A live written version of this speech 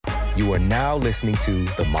You are now listening to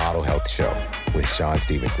The Model Health Show with Sean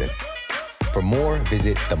Stevenson. For more,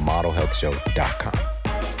 visit themodelhealthshow.com.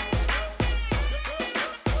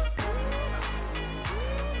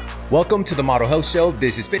 Welcome to The Model Health Show.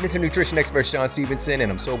 This is fitness and nutrition expert Sean Stevenson,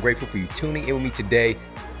 and I'm so grateful for you tuning in with me today.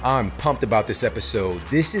 I'm pumped about this episode.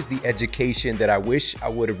 This is the education that I wish I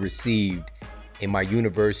would have received in my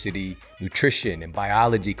university nutrition and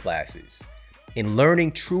biology classes. In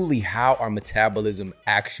learning truly how our metabolism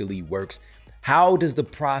actually works. How does the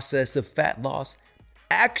process of fat loss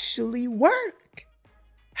actually work?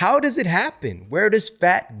 How does it happen? Where does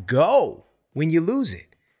fat go when you lose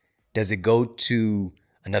it? Does it go to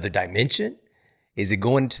another dimension? Is it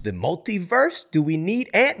going to the multiverse? Do we need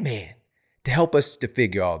Ant-Man to help us to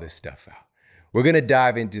figure all this stuff out? We're going to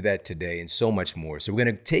dive into that today and so much more. So we're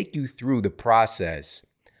going to take you through the process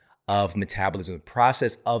of metabolism, the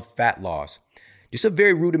process of fat loss. Just a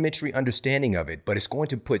very rudimentary understanding of it, but it's going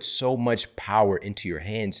to put so much power into your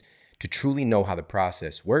hands to truly know how the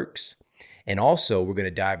process works. And also, we're going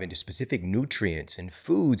to dive into specific nutrients and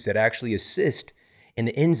foods that actually assist in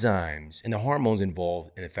the enzymes and the hormones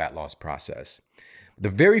involved in the fat loss process. The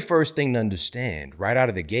very first thing to understand right out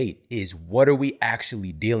of the gate is, what are we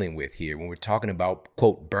actually dealing with here when we're talking about,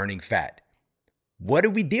 quote, burning fat? What are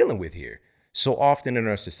we dealing with here? So often in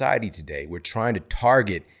our society today, we're trying to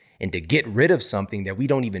target and to get rid of something that we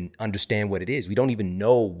don't even understand what it is. We don't even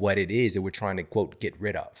know what it is that we're trying to, quote, get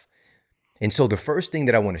rid of. And so the first thing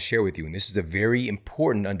that I want to share with you, and this is a very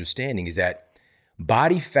important understanding, is that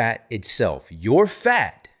body fat itself, your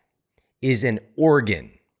fat, is an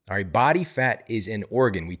organ. All right, body fat is an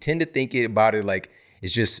organ. We tend to think about it like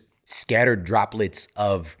it's just scattered droplets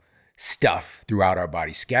of stuff throughout our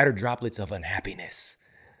body, scattered droplets of unhappiness,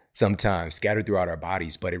 sometimes scattered throughout our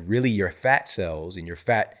bodies. But it really, your fat cells and your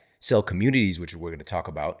fat cell communities, which we're going to talk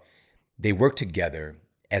about, they work together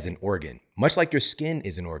as an organ. Much like your skin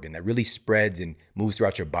is an organ that really spreads and moves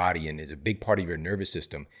throughout your body and is a big part of your nervous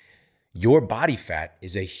system, your body fat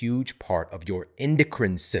is a huge part of your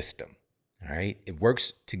endocrine system. All right, it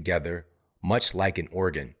works together much like an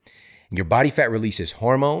organ. Your body fat releases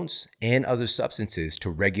hormones and other substances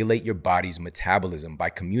to regulate your body's metabolism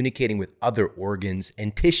by communicating with other organs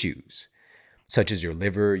and tissues, such as your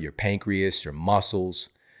liver, your pancreas, your muscles.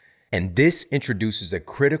 And this introduces a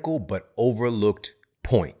critical but overlooked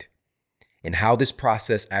point in how this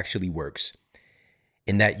process actually works,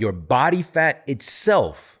 in that your body fat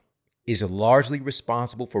itself is largely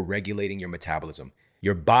responsible for regulating your metabolism.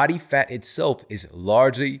 Your body fat itself is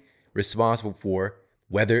largely responsible for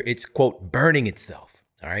whether it's, quote, burning itself.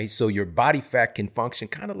 All right. So your body fat can function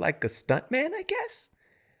kind of like a stuntman, I guess,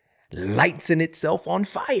 lighting itself on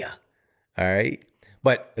fire. All right.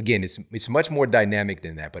 But again, it's much more dynamic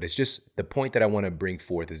than that. But it's just the point that I want to bring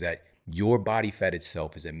forth is that your body fat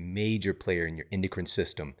itself is a major player in your endocrine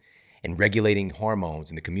system and regulating hormones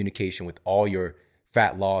and the communication with all your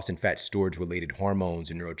fat loss and fat storage related hormones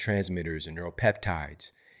and neurotransmitters and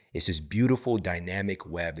neuropeptides. It's this beautiful dynamic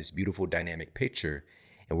web, this beautiful dynamic picture.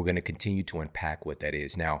 And we're going to continue to unpack what that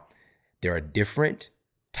is. Now, there are different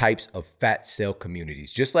types of fat cell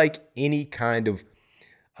communities, just like any kind of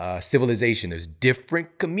civilization. There's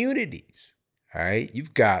different communities. All right.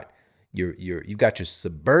 You've got your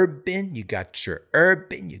suburban, you got your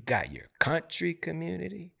urban, you got your country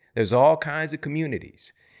community. There's all kinds of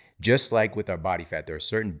communities. Just like with our body fat, there are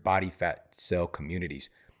certain body fat cell communities.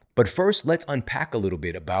 But first, let's unpack a little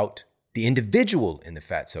bit about the individual in the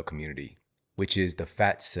fat cell community, which is the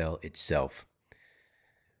fat cell itself.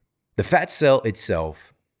 The fat cell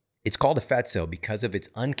itself, it's called a fat cell because of its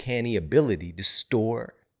uncanny ability to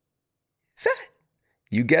store fat.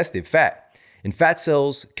 You guessed it, fat. And fat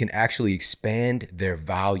cells can actually expand their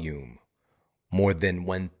volume more than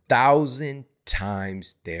 1,000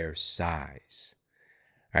 times their size.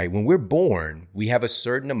 All right, when we're born, we have a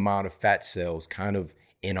certain amount of fat cells kind of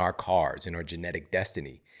in our cards, in our genetic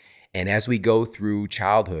destiny. And as we go through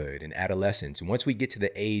childhood and adolescence, and once we get to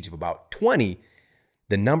the age of about 20,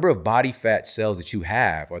 the number of body fat cells that you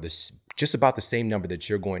have are just about the same number that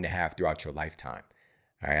you're going to have throughout your lifetime.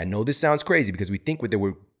 All right, I know this sounds crazy because we think that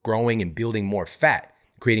we're growing and building more fat,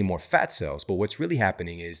 creating more fat cells. But what's really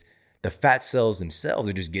happening is the fat cells themselves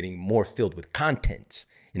are just getting more filled with contents.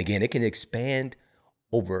 And again, it can expand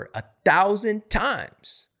over 1,000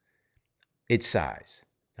 times its size.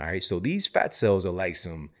 All right, so these fat cells are like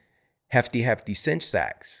some hefty cinch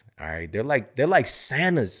sacks. All right, they're like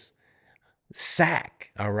Santa's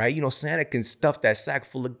sack. All right, you know, Santa can stuff that sack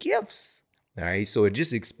full of gifts. All right, so it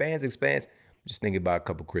just expands. Just thinking about a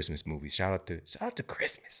couple Christmas movies. Shout out to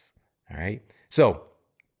Christmas. All right. So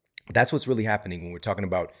that's what's really happening when we're talking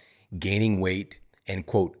about gaining weight and,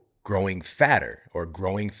 quote, growing fatter or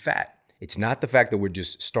growing fat. It's not the fact that we're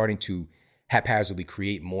just starting to haphazardly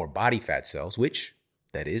create more body fat cells, which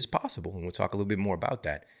that is possible, and we'll talk a little bit more about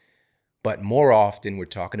that. But more often, we're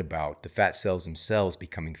talking about the fat cells themselves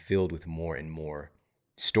becoming filled with more and more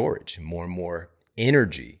storage, more and more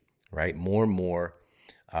energy, right? More and more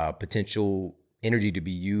potential energy to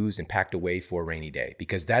be used and packed away for a rainy day,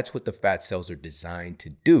 because that's what the fat cells are designed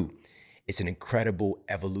to do. It's an incredible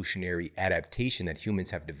evolutionary adaptation that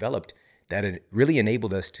humans have developed that really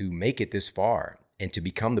enabled us to make it this far and to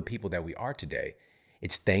become the people that we are today.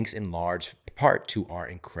 It's thanks in large part to our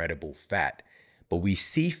incredible fat. But we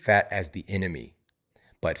see fat as the enemy.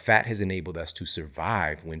 But fat has enabled us to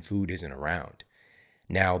survive when food isn't around.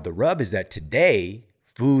 Now, the rub is that today,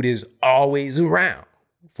 food is always around.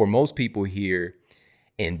 For most people here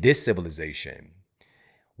in this civilization,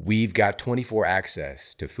 we've got 24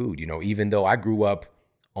 access to food. Even though I grew up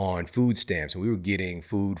on food stamps and we were getting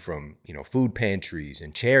food from, food pantries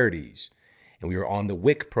and charities, and we were on the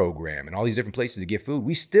WIC program and all these different places to get food,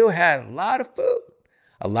 we still had a lot of food.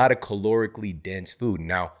 A lot of calorically dense food.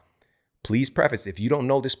 Now, please preface, if you don't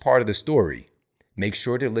know this part of the story, make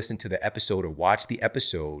sure to listen to the episode or watch the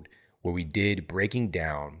episode where we did breaking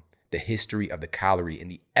down the history of the calorie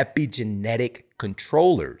and the epigenetic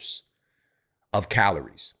controllers of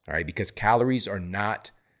calories, all right? Because calories are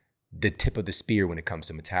not the tip of the spear when it comes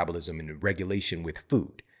to metabolism and regulation with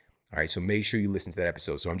food, all right? So make sure you listen to that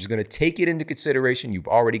episode. So I'm just gonna take it into consideration. You've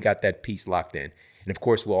already got that piece locked in. And of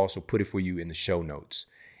course, we'll also put it for you in the show notes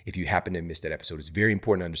if you happen to miss that episode. It's very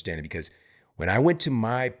important to understand it, because when I went to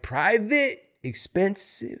my private,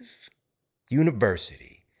 expensive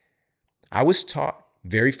university, I was taught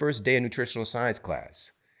very first day of nutritional science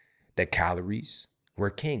class that calories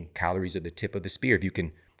were king. Calories are the tip of the spear. If you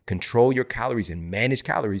can control your calories and manage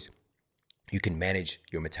calories, you can manage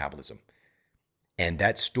your metabolism. And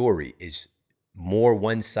that story is more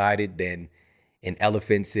one-sided than an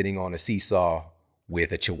elephant sitting on a seesaw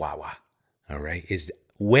with a chihuahua, all right, is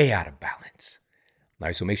way out of balance. All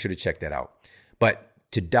right, so make sure to check that out. But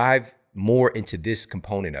to dive more into this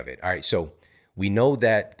component of it, all right, so we know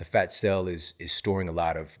that the fat cell is storing a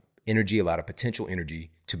lot of energy, a lot of potential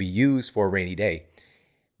energy to be used for a rainy day.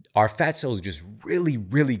 Our fat cells are just really,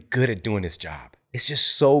 really good at doing this job. It's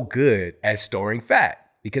just so good at storing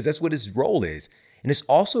fat because that's what its role is. And it's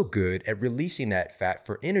also good at releasing that fat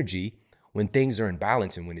for energy when things are in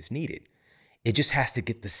balance and when it's needed. It just has to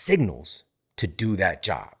get the signals to do that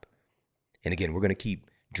job. And again, we're going to keep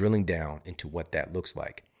drilling down into what that looks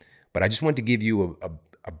like. But I just wanted to give you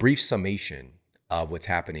a brief summation of what's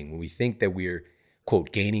happening when we think that we're,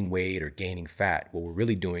 quote, gaining weight or gaining fat. What we're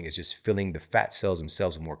really doing is just filling the fat cells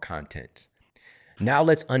themselves with more content. Now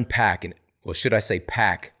let's unpack, or should I say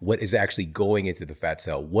pack, what is actually going into the fat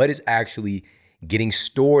cell. What is actually getting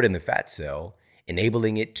stored in the fat cell,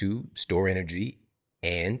 enabling it to store energy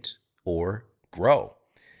and or grow.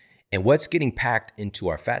 And what's getting packed into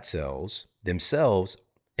our fat cells themselves,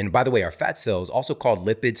 and by the way, our fat cells, also called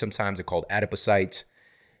lipids, sometimes they're called adipocytes,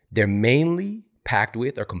 they're mainly packed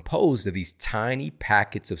with or composed of these tiny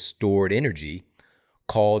packets of stored energy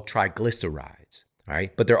called triglycerides, all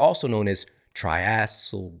right? But they're also known as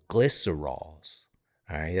triacylglycerols,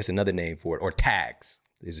 all right? That's another name for it, or TAGs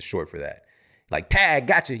is a short for that. Like, tag,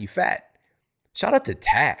 gotcha, you fat. Shout out to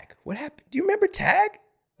tag. What happened? Do you remember tag?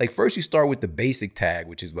 Like, first you start with the basic tag,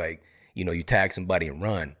 which is like, you tag somebody and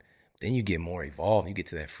run. Then you get more evolved. You get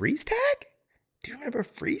to that freeze tag. Do you remember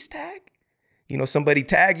freeze tag? Somebody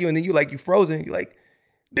tag you and then you frozen. You're like,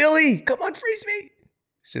 Billy, come on, freeze me.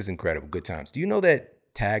 It's just incredible. Good times. Do you know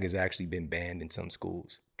that tag has actually been banned in some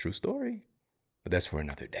schools? True story. But that's for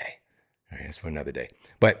another day. All right, that's for another day.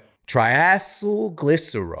 But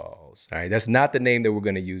triacylglycerols, all right, that's not the name that we're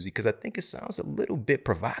going to use because I think it sounds a little bit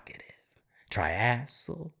provocative.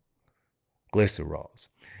 Triacylglycerols.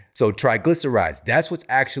 So triglycerides, that's what's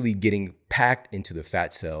actually getting packed into the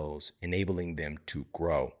fat cells, enabling them to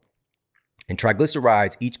grow. And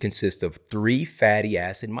triglycerides each consist of 3 fatty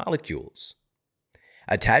acid molecules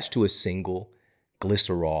attached to a single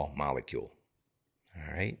glycerol molecule.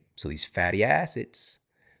 All right, so these fatty acids,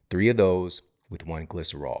 3 of those with 1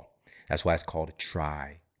 glycerol. That's why it's called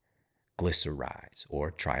triglycerides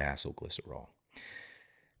or triacylglycerol.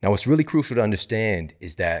 Now, what's really crucial to understand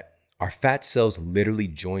is that our fat cells literally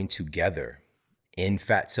join together in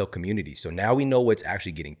fat cell communities. So now we know what's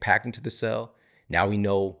actually getting packed into the cell. Now we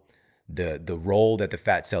know the role that the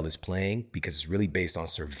fat cell is playing because it's really based on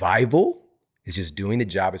survival. It's just doing the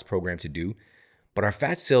job it's programmed to do. But our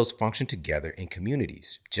fat cells function together in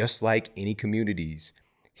communities, just like any communities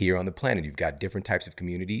here on the planet. You've got different types of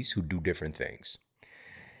communities who do different things.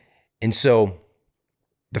 And so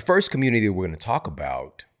The first community we're going to talk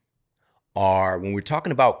about are when we're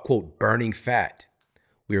talking about, quote, burning fat,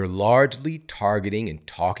 we are largely targeting and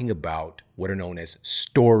talking about what are known as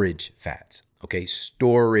storage fats, okay?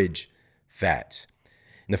 Storage fats.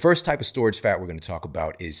 And the first type of storage fat we're going to talk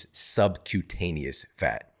about is subcutaneous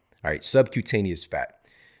fat. All right, subcutaneous fat.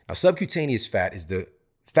 Now, subcutaneous fat is the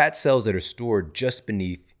fat cells that are stored just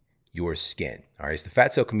beneath your skin. All right, it's the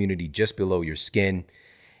fat cell community just below your skin,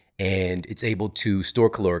 and it's able to store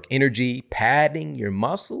caloric energy, padding your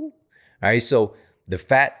muscle. All right, so the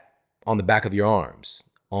fat on the back of your arms,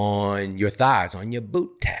 on your thighs, on your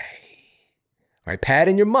booty, all right,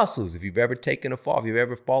 padding your muscles. If you've ever taken a fall, if you've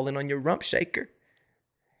ever fallen on your rump shaker,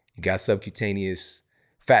 you got subcutaneous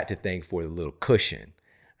fat to thank for the little cushion.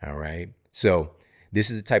 All right, so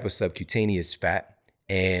this is a type of subcutaneous fat,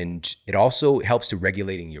 and it also helps to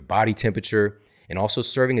regulating your body temperature and also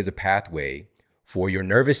serving as a pathway for your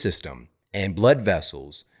nervous system and blood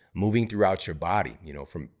vessels moving throughout your body,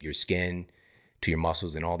 from your skin to your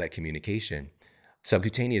muscles and all that communication.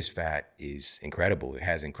 Subcutaneous fat is incredible. It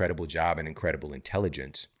has incredible job and incredible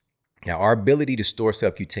intelligence. Now, our ability to store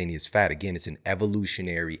subcutaneous fat, again, it's an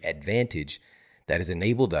evolutionary advantage that has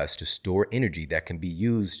enabled us to store energy that can be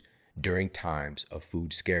used during times of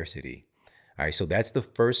food scarcity. All right, so that's the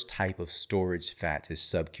first type of storage fats is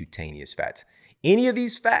subcutaneous fats. Any of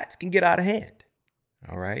these fats can get out of hand.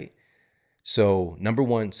 All right. So number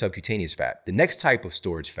one, subcutaneous fat. The next type of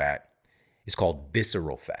storage fat is called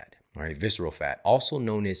visceral fat. All right, visceral fat, also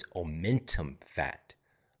known as omentum fat.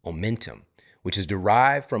 Omentum, which is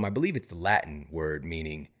derived from, I believe it's the Latin word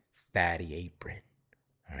meaning fatty apron.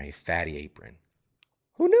 All right, fatty apron.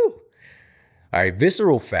 Who knew? All right,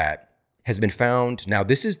 visceral fat has been found. Now,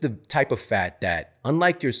 this is the type of fat that,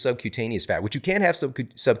 unlike your subcutaneous fat, which you can have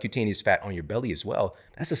subcutaneous fat on your belly as well,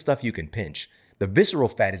 that's the stuff you can pinch. The visceral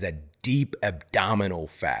fat is that deep abdominal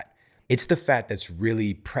fat. It's the fat that's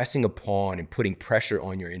really pressing upon and putting pressure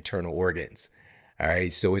on your internal organs. All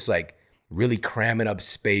right, so it's like really cramming up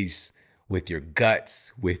space with your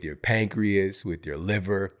guts, with your pancreas, with your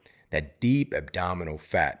liver, that deep abdominal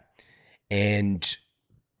fat. And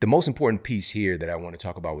the most important piece here that I want to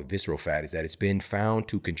talk about with visceral fat is that it's been found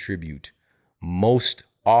to contribute most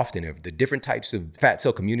often of the different types of fat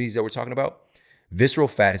cell communities that we're talking about. Visceral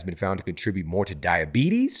fat has been found to contribute more to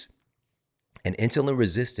diabetes and insulin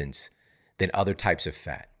resistance than other types of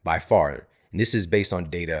fat by far. And this is based on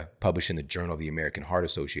data published in the Journal of the American Heart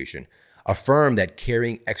Association, affirm that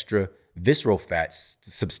carrying extra visceral fat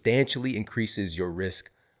substantially increases your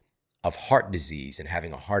risk of heart disease and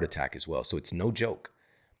having a heart attack as well. So it's no joke.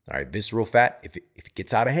 All right, visceral fat, if it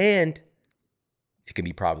gets out of hand, it can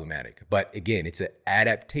be problematic. But again, it's an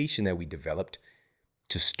adaptation that we developed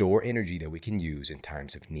to store energy that we can use in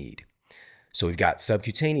times of need. So we've got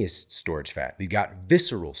subcutaneous storage fat. We've got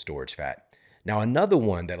visceral storage fat. Now, another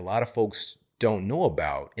one that a lot of folks don't know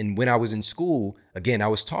about, and when I was in school, again, I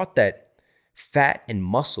was taught that fat and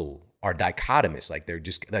muscle are dichotomous. Like you're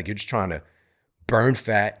just trying to burn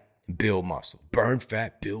fat, build muscle, burn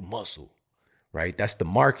fat, build muscle, right? That's the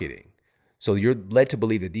marketing. So you're led to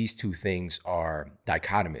believe that these two things are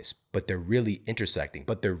dichotomous, but they're really intersecting,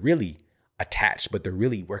 but they're really attached, but they're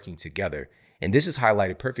really working together. And this is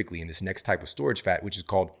highlighted perfectly in this next type of storage fat, which is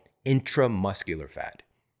called intramuscular fat.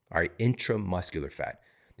 All right, intramuscular fat.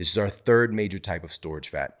 This is our third major type of storage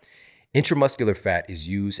fat. Intramuscular fat is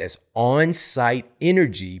used as on-site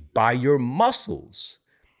energy by your muscles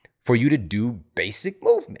for you to do basic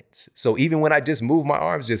movements. So even when I just moved my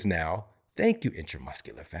arms just now, thank you,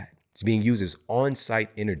 intramuscular fat. It's being used as on-site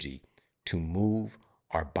energy to move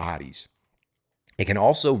our bodies. It can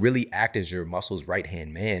also really act as your muscle's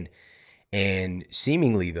right-hand man. And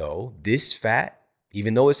seemingly though, this fat,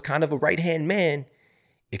 even though it's kind of a right-hand man,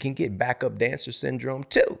 it can get backup dancer syndrome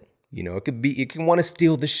too. It can want to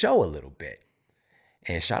steal the show a little bit.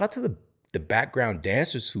 And shout out to the background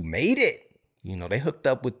dancers who made it. They hooked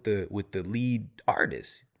up with the lead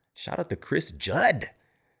artist. Shout out to Chris Judd.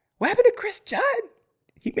 What happened to Chris Judd?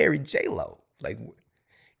 He married J-Lo. Like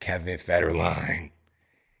Kevin Federline.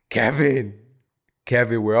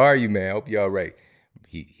 Kevin, where are you, man? I hope you're all right.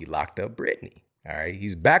 He locked up Britney. All right.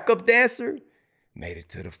 He's backup dancer, made it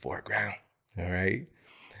to the foreground. All right.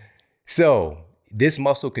 So this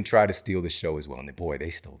muscle can try to steal the show as well. And boy, they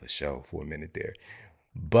stole the show for a minute there.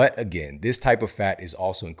 But again, this type of fat is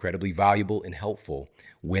also incredibly valuable and helpful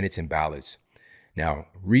when it's in balance. Now,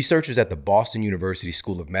 researchers at the Boston University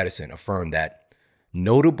School of Medicine affirm that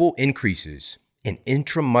notable increases in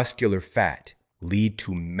intramuscular fat lead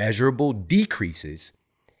to measurable decreases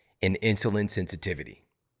in insulin sensitivity.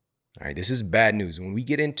 All right, this is bad news. When we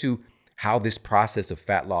get into how this process of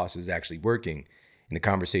fat loss is actually working, in the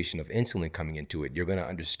conversation of insulin coming into it, you're going to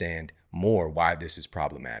understand more why this is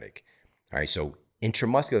problematic. All right, so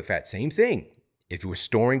intramuscular fat, same thing. If we're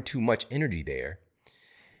storing too much energy there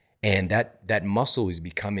and that muscle is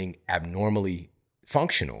becoming abnormally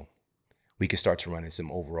functional, we can start to run into some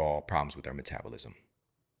overall problems with our metabolism.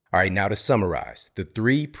 All right, now to summarize, the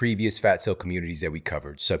 3 previous fat cell communities that we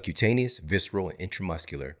covered, subcutaneous, visceral, and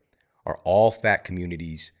intramuscular, are all fat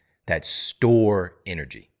communities that store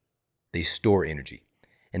energy. They store energy.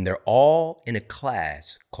 And they're all in a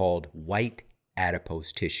class called white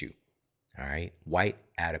adipose tissue. All right, white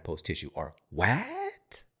adipose tissue, or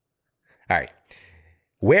what? All right,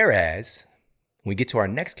 whereas when we get to our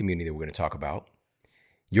next community that we're going to talk about,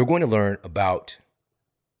 you're going to learn about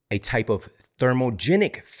a type of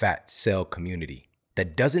thermogenic fat cell community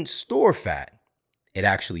that doesn't store fat, it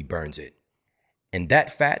actually burns it. And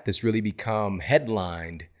that fat that's really become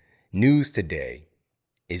headlined news today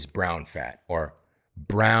is brown fat, or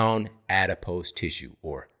brown adipose tissue,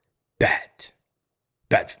 or BAT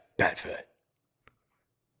fat.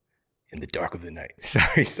 In the dark of the night.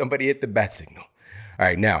 Sorry, somebody hit the bat signal. All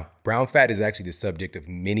right, now, brown fat is actually the subject of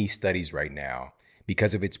many studies right now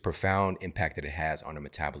because of its profound impact that it has on our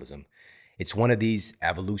metabolism. It's one of these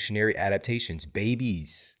evolutionary adaptations.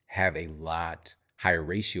 Babies have a lot higher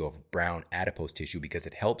ratio of brown adipose tissue because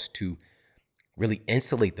it helps to really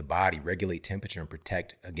insulate the body, regulate temperature, and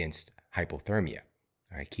protect against hypothermia.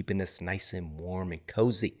 All right, keeping us nice and warm and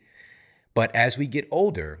cozy. But as we get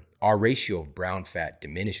older, our ratio of brown fat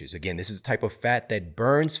diminishes. Again, this is a type of fat that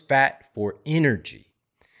burns fat for energy.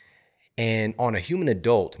 And on a human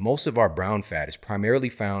adult, most of our brown fat is primarily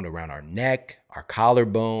found around our neck, our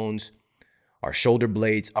collarbones, our shoulder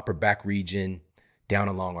blades, upper back region, down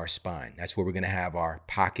along our spine. That's where we're going to have our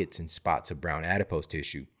pockets and spots of brown adipose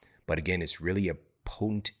tissue. But again, it's really a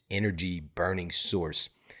potent energy burning source.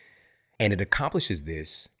 And it accomplishes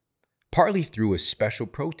this partly through a special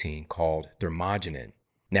protein called thermogenin.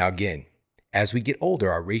 Now, again, as we get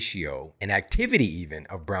older, our ratio and activity even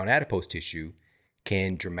of brown adipose tissue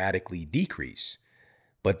can dramatically decrease.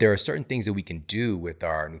 But there are certain things that we can do with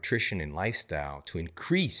our nutrition and lifestyle to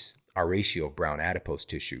increase our ratio of brown adipose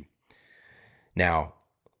tissue. Now,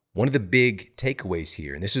 one of the big takeaways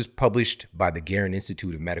here, and this is published by the Garin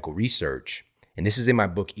Institute of Medical Research, and this is in my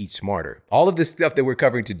book, Eat Smarter. All of this stuff that we're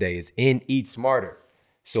covering today is in Eat Smarter.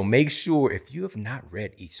 So make sure, if you have not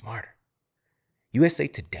read Eat Smarter, USA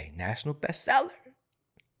Today, national bestseller,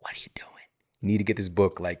 what are you doing? You need to get this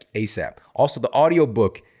book like ASAP. Also, the audio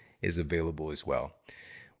book is available as well.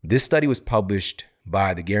 This study was published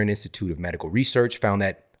by the Garin Institute of Medical Research, found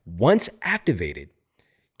that once activated,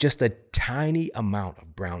 just a tiny amount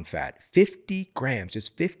of brown fat, 50 grams,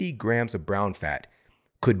 just 50 grams of brown fat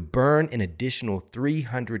could burn an additional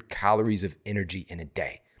 300 calories of energy in a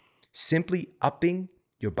day. Simply upping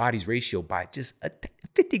your body's ratio by just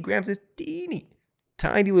 50 grams, is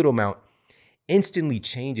tiny little amount, instantly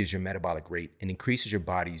changes your metabolic rate and increases your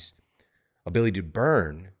body's ability to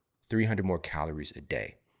burn 300 more calories a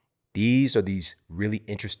day. These are these really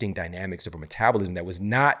interesting dynamics of our metabolism that was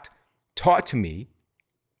not taught to me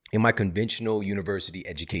in my conventional university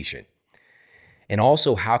education. And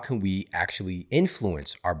also, how can we actually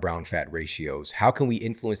influence our brown fat ratios? How can we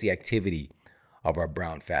influence the activity of our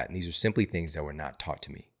brown fat? And these are simply things that were not taught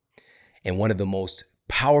to me. And one of the most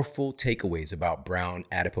powerful takeaways about brown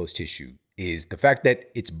adipose tissue is the fact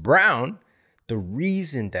that it's brown. The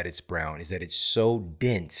reason that it's brown is that it's so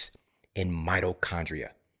dense in mitochondria.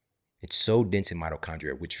 It's so dense in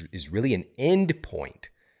mitochondria, which is really an end point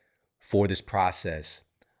for this process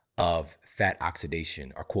of fat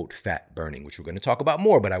oxidation, or quote, fat burning, which we're going to talk about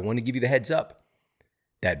more. But I want to give you the heads up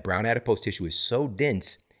that brown adipose tissue is so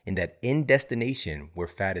dense in that end destination where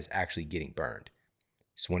fat is actually getting burned.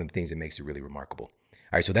 It's one of the things that makes it really remarkable.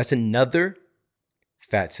 All right, so that's another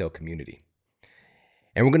fat cell community.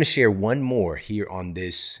 And we're going to share one more here on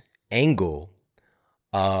this angle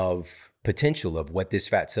of potential of what this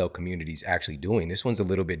fat cell community is actually doing. This one's a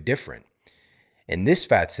little bit different. And this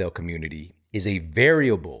fat cell community is a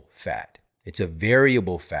variable fat. It's a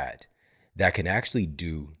variable fat that can actually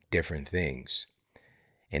do different things.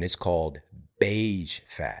 And it's called beige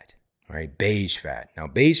fat. All right, beige fat. Now,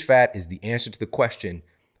 beige fat is the answer to the question,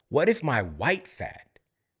 what if my white fat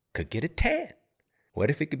could get a tan? What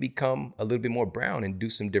if it could become a little bit more brown and do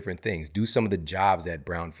some different things, do some of the jobs that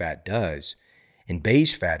brown fat does? And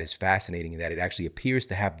beige fat is fascinating in that it actually appears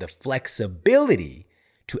to have the flexibility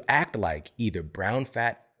to act like either brown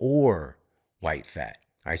fat or white fat.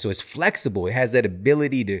 All right, so it's flexible. It has that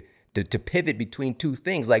ability to pivot between two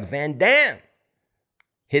things, like Van Damme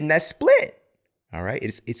hitting that split. All right,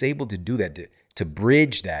 it's able to do that, to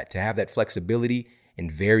bridge that, to have that flexibility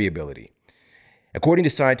and variability. According to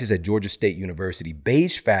scientists at Georgia State University,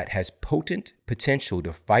 beige fat has potent potential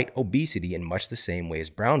to fight obesity in much the same way as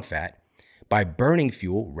brown fat by burning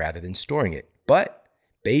fuel rather than storing it. But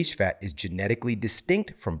beige fat is genetically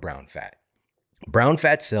distinct from brown fat. Brown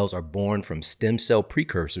fat cells are born from stem cell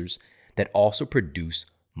precursors that also produce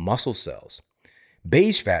muscle cells.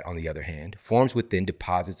 Beige fat, on the other hand, forms within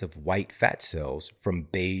deposits of white fat cells from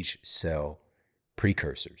beige cell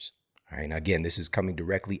precursors. All right, now again, this is coming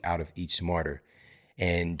directly out of Eat Smarter.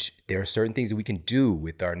 And there are certain things that we can do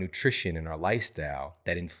with our nutrition and our lifestyle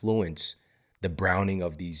that influence the browning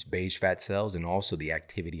of these beige fat cells and also the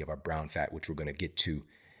activity of our brown fat, which we're going to get to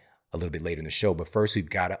a little bit later in the show. But first, we've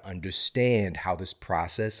got to understand how this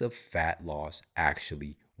process of fat loss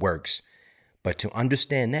actually works. But to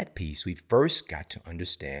understand that piece, we've first got to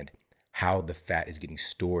understand how the fat is getting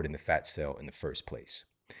stored in the fat cell in the first place.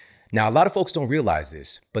 Now, a lot of folks don't realize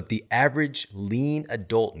this, but the average lean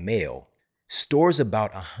adult male stores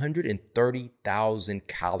about 130,000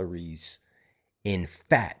 calories in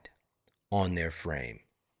fat on their frame.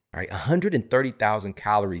 All right, 130,000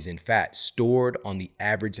 calories in fat stored on the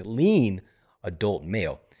average lean adult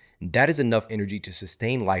male. And that is enough energy to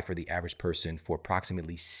sustain life for the average person for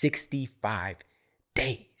approximately 65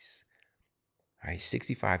 days. All right,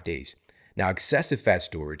 65 days. Now, excessive fat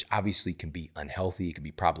storage obviously can be unhealthy. It can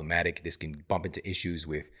be problematic. This can bump into issues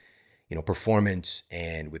with, performance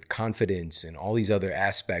and with confidence and all these other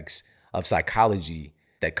aspects of psychology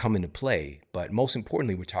that come into play. But most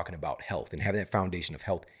importantly, we're talking about health and having that foundation of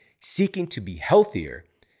health. Seeking to be healthier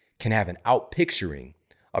can have an outpicturing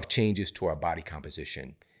of changes to our body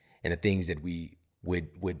composition and the things that we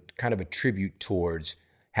would kind of attribute towards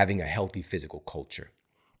having a healthy physical culture.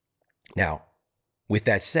 Now, with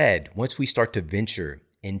that said, once we start to venture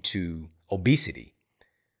into obesity,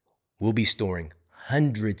 we'll be storing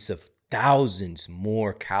hundreds of thousands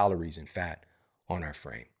more calories and fat on our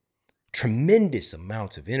frame. Tremendous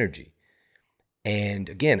amounts of energy. And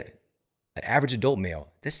again, an average adult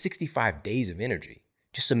male, that's 65 days of energy.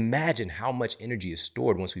 Just imagine how much energy is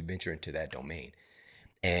stored once we venture into that domain.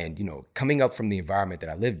 And, coming up from the environment that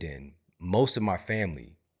I lived in, most of my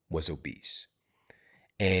family was obese.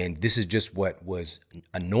 And this is just what was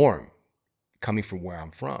a norm coming from where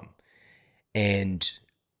I'm from. And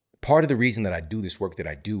part of the reason that I do this work that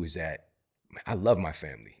I do is that I love my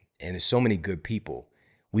family and there's so many good people.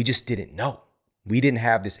 We just didn't know. We didn't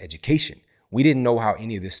have this education. We didn't know how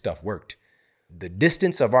any of this stuff worked. The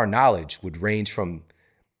distance of our knowledge would range from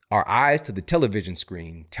our eyes to the television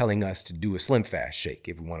screen telling us to do a Slim Fast shake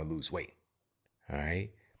if we want to lose weight. All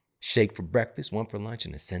right. Shake for breakfast, one for lunch,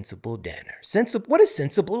 and a sensible dinner. What is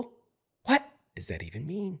sensible? What does that even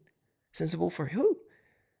mean? Sensible for who?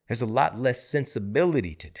 There's a lot less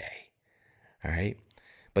sensibility today. All right.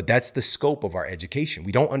 But that's the scope of our education.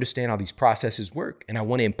 We don't understand how these processes work. And I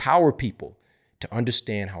want to empower people to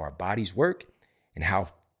understand how our bodies work and how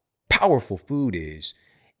powerful food is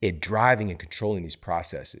at driving and controlling these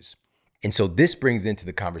processes. And so this brings into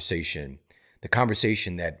the conversation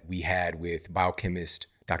that we had with biochemist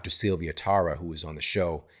Dr. Sylvia Tara, who was on the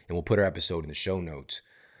show, and we'll put her episode in the show notes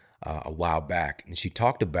a while back. And she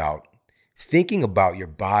talked about thinking about your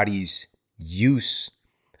body's use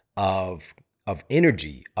of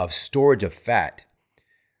energy, of storage of fat,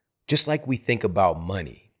 just like we think about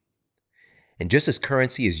money. And just as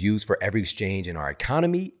currency is used for every exchange in our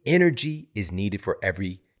economy, energy is needed for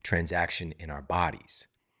every transaction in our bodies.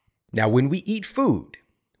 Now, when we put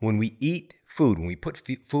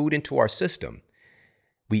food into our system,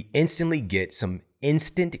 we instantly get some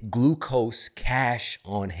instant glucose cash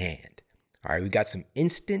on hand. All right, we got some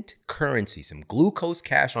instant currency, some glucose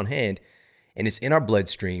cash on hand, and it's in our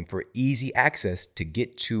bloodstream for easy access to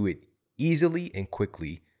get to it easily and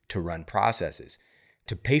quickly to run processes,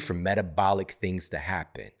 to pay for metabolic things to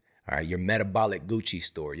happen. All right, your metabolic Gucci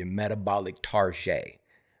store, your metabolic Target,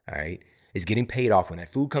 all right, is getting paid off when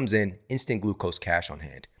that food comes in, instant glucose cash on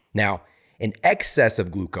hand. Now, an excess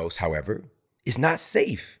of glucose, however, is not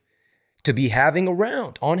safe to be having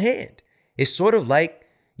around on hand. It's sort of like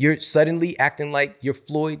you're suddenly acting like you're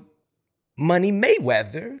Floyd Money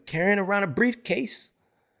Mayweather carrying around a briefcase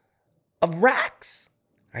of racks.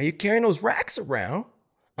 Are you carrying those racks around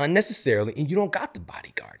unnecessarily and you don't got the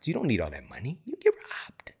bodyguards? You don't need all that money. You get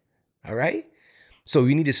robbed. All right? So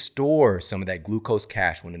you need to store some of that glucose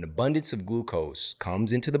cash when an abundance of glucose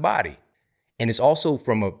comes into the body. And it's also if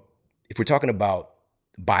we're talking about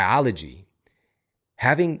biology,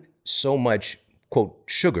 having so much, quote,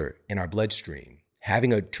 sugar in our bloodstream,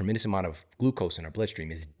 having a tremendous amount of glucose in our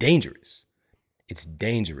bloodstream is dangerous. It's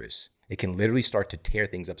dangerous. It can literally start to tear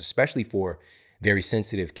things up, especially for very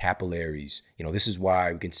sensitive capillaries. This is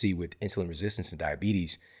why we can see with insulin resistance and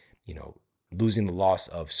diabetes, losing the loss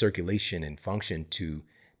of circulation and function to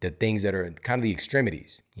the things that are kind of the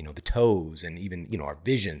extremities, the toes and even, our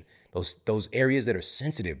vision, those areas that are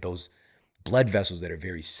sensitive, those blood vessels that are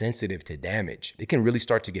very sensitive to damage. It can really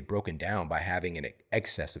start to get broken down by having an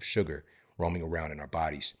excess of sugar roaming around in our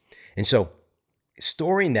bodies. And so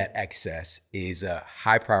storing that excess is a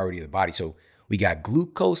high priority of the body. So we got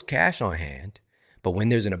glucose cash on hand, but when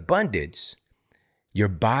there's an abundance, your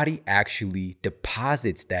body actually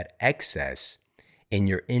deposits that excess in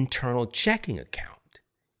your internal checking account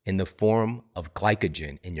in the form of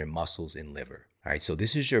glycogen in your muscles and liver. All right, so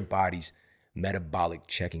this is your body's metabolic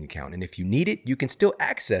checking account. And if you need it, you can still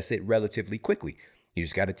access it relatively quickly. You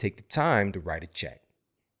just got to take the time to write a check.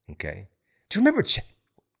 Okay. Do you remember check?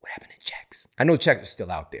 What happened to checks? I know checks are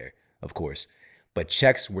still out there, of course, but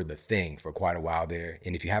checks were the thing for quite a while there.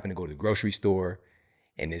 And if you happen to go to the grocery store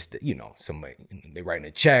and it's somebody, they're writing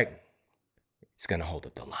a check, it's going to hold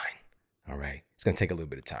up the line. All right. It's going to take a little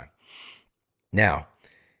bit of time. Now,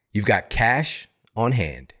 you've got cash on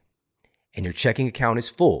hand and your checking account is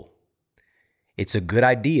full. It's a good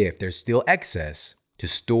idea, if there's still excess, to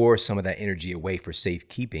store some of that energy away for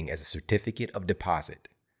safekeeping as a certificate of deposit.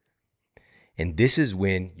 And this is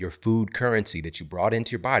when your food currency that you brought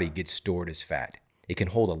into your body gets stored as fat. It can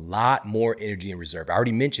hold a lot more energy in reserve. I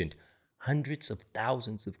already mentioned hundreds of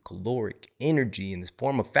thousands of caloric energy in the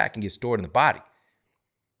form of fat can get stored in the body.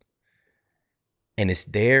 And it's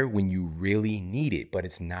there when you really need it, but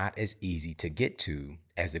it's not as easy to get to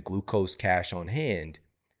as the glucose cash on hand,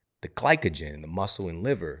 the glycogen in the muscle and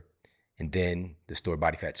liver, and then the stored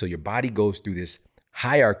body fat. So your body goes through this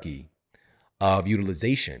hierarchy of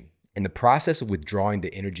utilization. And the process of withdrawing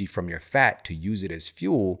the energy from your fat to use it as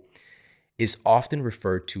fuel is often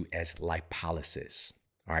referred to as lipolysis.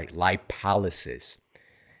 All right, lipolysis.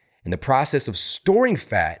 And the process of storing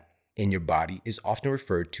fat in your body is often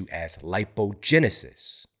referred to as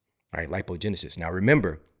lipogenesis. All right, lipogenesis. Now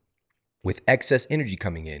remember, with excess energy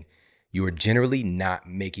coming in, you are generally not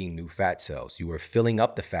making new fat cells. You are filling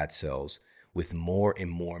up the fat cells with more and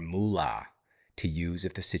more moolah to use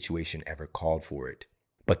if the situation ever called for it.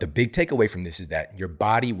 But the big takeaway from this is that your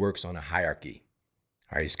body works on a hierarchy.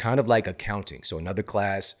 All right, it's kind of like accounting. So another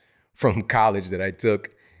class from college that I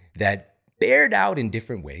took that bared out in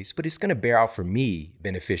different ways, but it's going to bear out for me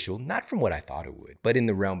beneficial, not from what I thought it would, but in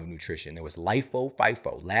the realm of nutrition. There was LIFO,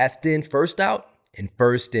 FIFO, last in, first out, and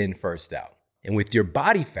first in, first out. And with your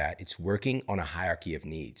body fat, it's working on a hierarchy of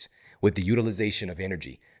needs with the utilization of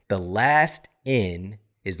energy. The last in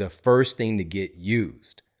is the first thing to get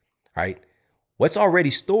used, right? What's already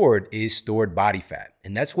stored is stored body fat.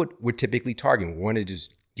 And that's what we're typically targeting. We want to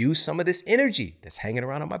just use some of this energy that's hanging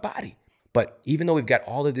around on my body. But even though we've got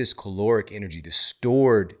all of this caloric energy, this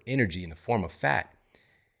stored energy in the form of fat,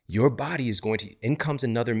 your body is going to, in comes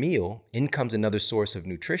another meal, in comes another source of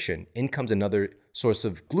nutrition, in comes another source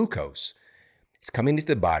of glucose. It's coming into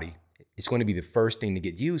the body. It's going to be the first thing to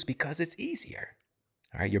get used because it's easier.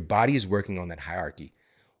 All right, your body is working on that hierarchy.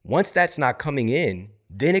 Once that's not coming in,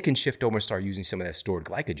 then it can shift over and start using some of that stored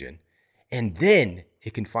glycogen. And then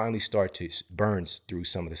it can finally start to burn through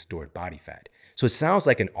some of the stored body fat. So it sounds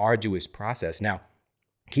like an arduous process. Now,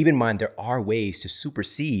 keep in mind, there are ways to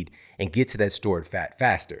supersede and get to that stored fat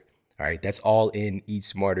faster. All right, that's all in Eat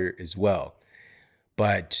Smarter as well.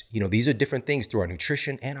 But, these are different things through our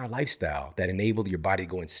nutrition and our lifestyle that enable your body to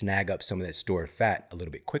go and snag up some of that stored fat a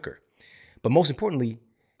little bit quicker. But most importantly,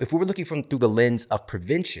 if we were looking through the lens of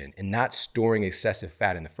prevention and not storing excessive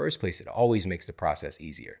fat in the first place, it always makes the process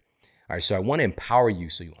easier. All right, so I want to empower you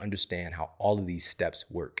so you understand how all of these steps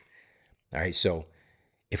work. All right, so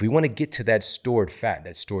if we want to get to that stored fat,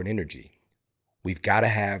 that stored energy, we've got to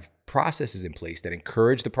have processes in place that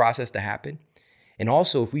encourage the process to happen. And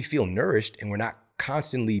also, if we feel nourished and we're not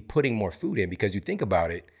constantly putting more food in, because you think about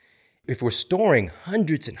it, if we're storing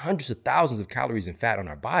hundreds and hundreds of thousands of calories and fat on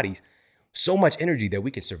our bodies, so much energy that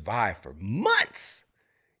we can survive for months,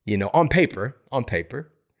 on paper,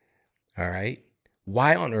 all right?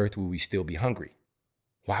 Why on earth would we still be hungry?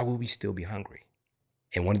 Why would we still be hungry?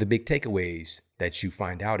 And one of the big takeaways that you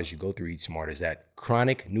find out as you go through Eat Smart is that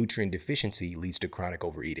chronic nutrient deficiency leads to chronic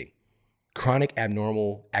overeating. Chronic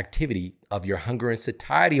abnormal activity of your hunger and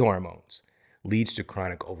satiety hormones leads to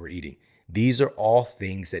chronic overeating. These are all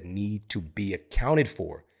things that need to be accounted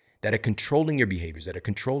for, that are controlling your behaviors, that are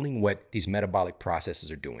controlling what these metabolic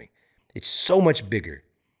processes are doing. It's so much bigger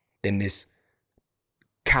than this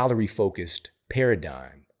calorie-focused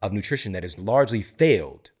paradigm of nutrition that has largely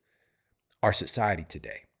failed our society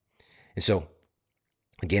today. And so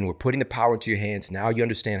Again, we're putting the power into your hands. Now you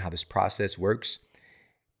understand how this process works,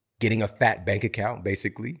 getting a fat bank account,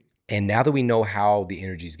 basically. And now that we know how the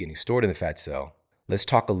energy is getting stored in the fat cell, let's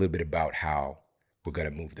talk a little bit about how we're going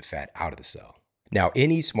to move the fat out of the cell. Now,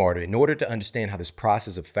 in Eat Smarter, in order to understand how this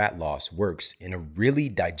process of fat loss works in a really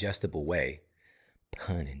digestible way,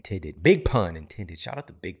 pun intended, big pun intended, shout out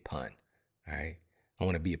to Big Pun, all right? I don't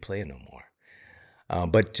want to be a player no more.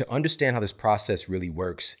 But to understand how this process really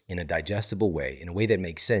works in a digestible way, in a way that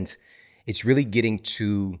makes sense, it's really getting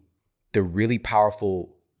to the really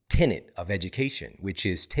powerful tenet of education, which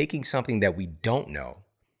is taking something that we don't know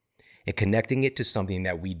and connecting it to something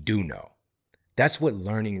that we do know. That's what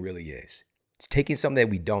learning really is. It's taking something that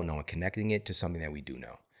we don't know and connecting it to something that we do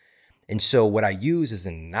know. And so what I use as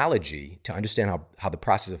an analogy to understand how the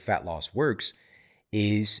process of fat loss works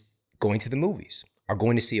is going to the movies or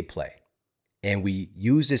going to see a play. And we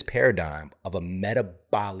use this paradigm of a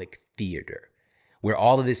metabolic theater where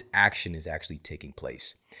all of this action is actually taking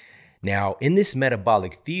place. Now, in this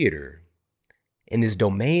metabolic theater, in this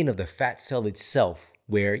domain of the fat cell itself,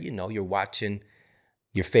 where, you're watching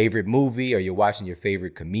your favorite movie or you're watching your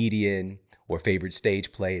favorite comedian or favorite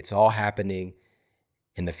stage play, it's all happening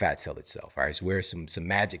in the fat cell itself, all right? So where some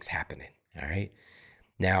magic's happening, all right?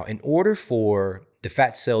 Now, in order for the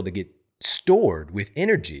fat cell to get stored with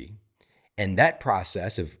energy, and that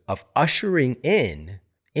process of ushering in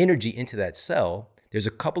energy into that cell, there's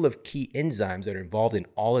a couple of key enzymes that are involved in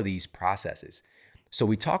all of these processes. So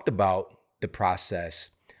we talked about the process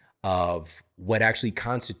of what actually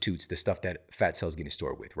constitutes the stuff that fat cells getting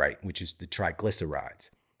stored with, right? Which is the triglycerides,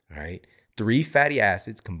 all right? 3 fatty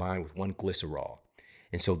acids combined with 1 glycerol.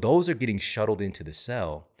 And so those are getting shuttled into the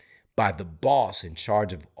cell by the boss in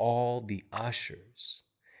charge of all the ushers,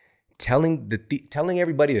 telling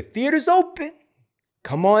everybody the theater's open.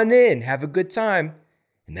 Come on in, have a good time.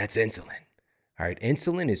 And that's insulin. All right,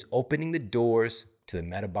 insulin is opening the doors to the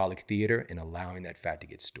metabolic theater and allowing that fat to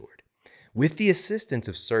get stored. With the assistance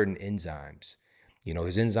of certain enzymes,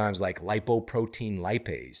 there's enzymes like lipoprotein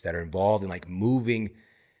lipase that are involved in like moving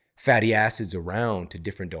fatty acids around to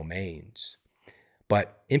different domains.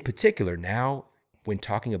 But in particular, now when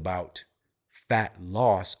talking about fat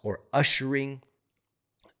loss or ushering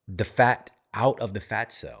the fat out of the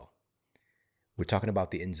fat cell, we're talking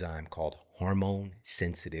about the enzyme called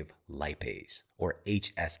hormone-sensitive lipase, or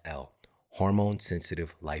HSL,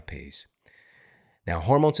 hormone-sensitive lipase. Now,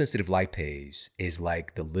 hormone-sensitive lipase is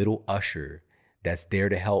like the little usher that's there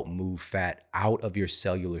to help move fat out of your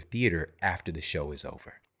cellular theater after the show is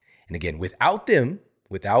over. And again, without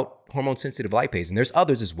hormone-sensitive lipase, and there's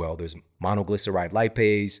others as well, there's monoglyceride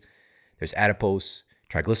lipase, there's adipose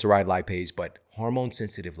triglyceride lipase, but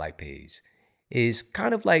hormone-sensitive lipase is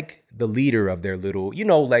kind of like the leader of their little,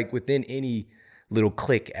 like within any little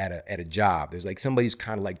clique at a job, there's like somebody who's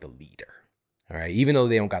kind of like the leader, all right? Even though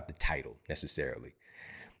they don't got the title necessarily.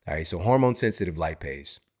 All right, so hormone-sensitive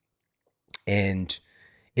lipase. And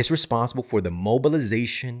it's responsible for the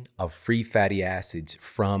mobilization of free fatty acids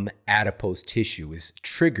from adipose tissue. Is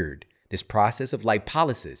triggered, this process of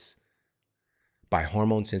lipolysis, by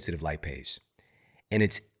hormone-sensitive lipase. And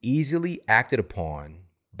it's easily acted upon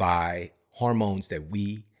by hormones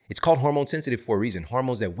it's called hormone sensitive for a reason.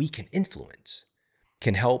 Hormones that we can influence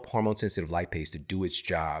can help hormone sensitive lipase to do its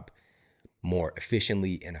job more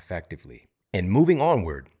efficiently and effectively. And moving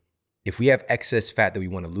onward, if we have excess fat that we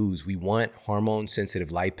want to lose, we want hormone sensitive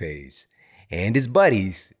lipase and his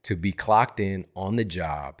buddies to be clocked in on the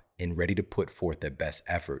job and ready to put forth their best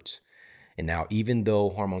efforts. And now, even though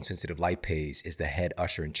hormone sensitive lipase is the head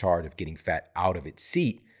usher in charge of getting fat out of its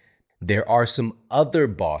seat, there are some other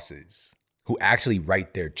bosses who actually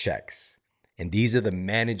write their checks. And these are the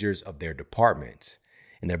managers of their departments.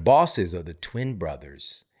 And their bosses are the twin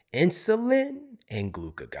brothers, insulin and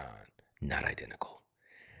glucagon, not identical.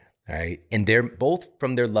 All right. And they're both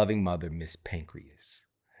from their loving mother, Miss Pancreas.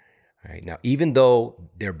 All right. Now, even though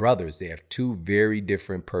they're brothers, they have 2 very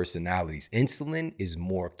different personalities. Insulin is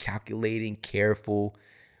more calculating, careful,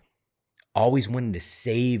 always wanting to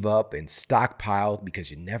save up and stockpile because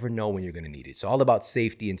you never know when you're going to need it. It's all about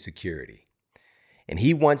safety and security. And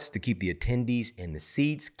he wants to keep the attendees in the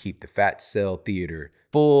seats, keep the fat cell theater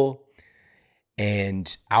full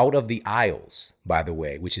and out of the aisles, by the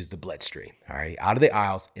way, which is the bloodstream, all right, out of the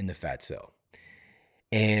aisles in the fat cell.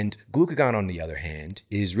 And glucagon, on the other hand,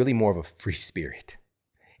 is really more of a free spirit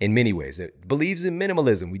in many ways. It believes in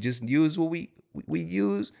minimalism. We just use what we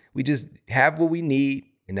use. We just have what we need,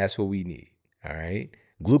 and that's what we need, all right?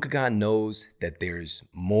 Glucagon knows that there's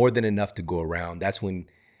more than enough to go around. That's when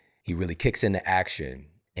he really kicks into action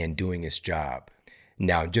and doing his job.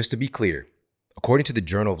 Now, just to be clear, according to the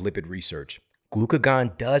Journal of Lipid Research,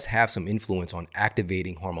 glucagon does have some influence on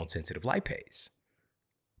activating hormone-sensitive lipase.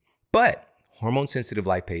 But hormone-sensitive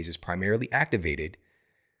lipase is primarily activated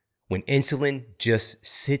when insulin just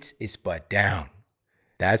sits its butt down.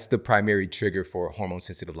 That's the primary trigger for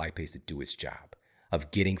hormone-sensitive lipase to do its job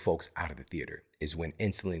of getting folks out of the theater, is when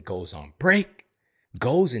insulin goes on break,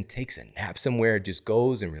 goes and takes a nap somewhere, just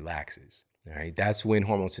goes and relaxes. All right, that's when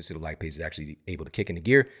hormone-sensitive lipase is actually able to kick into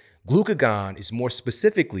gear. Glucagon is more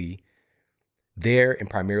specifically there and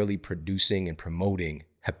primarily producing and promoting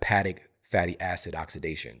hepatic fatty acid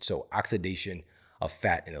oxidation. So oxidation of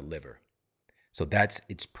fat in the liver. So that's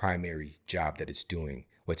its primary job that it's doing,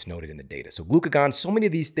 what's noted in the data. So glucagon, so many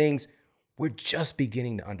of these things we're just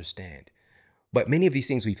beginning to understand. But many of these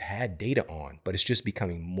things we've had data on, but it's just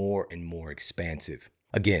becoming more and more expansive.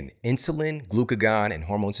 Again, insulin, glucagon, and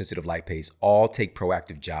hormone-sensitive lipase all take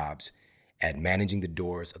proactive jobs at managing the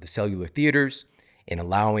doors of the cellular theaters and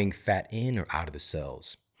allowing fat in or out of the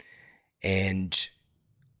cells. And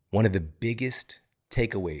one of the biggest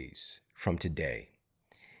takeaways from today,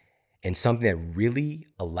 and something that really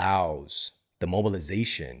allows the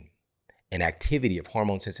mobilization and activity of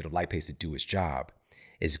hormone-sensitive lipase to do its job,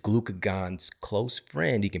 is glucagon's close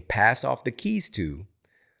friend he can pass off the keys to,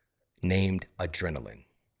 named adrenaline.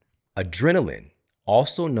 Adrenaline,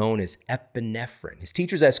 also known as epinephrine. His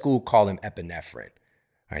teachers at school call him epinephrine.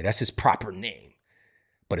 All right, that's his proper name.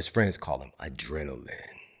 But his friends call him adrenaline.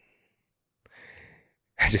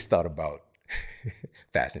 I just thought about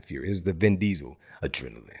Fast and Furious. It was the Vin Diesel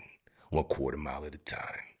adrenaline, 1/4 mile at a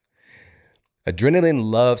time.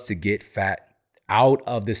 Adrenaline loves to get fat out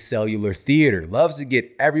of the cellular theater, loves to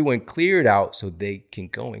get everyone cleared out so they can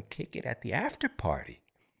go and kick it at the after party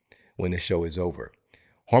when the show is over.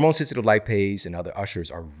 Hormone-sensitive lipase and other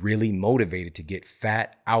ushers are really motivated to get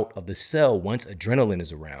fat out of the cell once adrenaline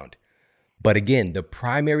is around. But again, the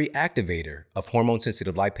primary activator of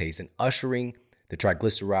hormone-sensitive lipase and ushering the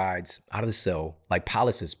triglycerides out of the cell,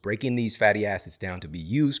 lipolysis, breaking these fatty acids down to be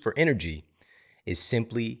used for energy, is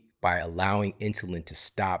simply by allowing insulin to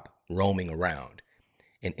stop roaming around.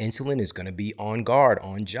 And insulin is going to be on guard,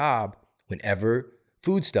 on job, whenever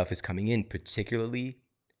food stuff is coming in, particularly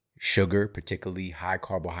sugar, particularly high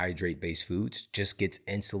carbohydrate-based foods. Just gets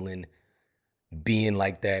insulin being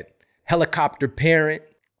like that helicopter parent,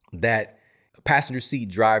 that passenger seat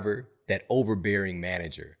driver, that overbearing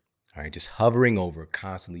manager. All right, just hovering over,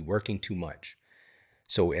 constantly working too much.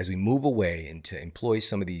 So as we move away and to employ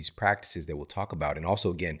some of these practices that we'll talk about, and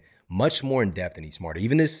also again, much more in depth and Eat Smarter.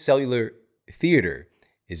 Even this cellular theater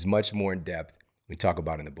is much more in depth we talk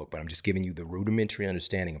about in the book, but I'm just giving you the rudimentary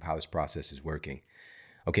understanding of how this process is working.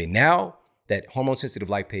 Okay, now that hormone-sensitive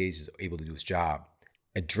lipase is able to do its job,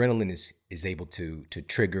 adrenaline is able to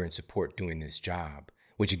trigger and support doing this job,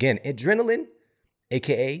 which again, adrenaline,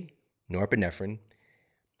 AKA norepinephrine,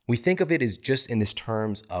 we think of it as just in this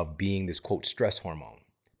terms of being this, quote, stress hormone.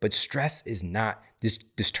 But stress is not,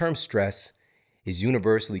 this term stress is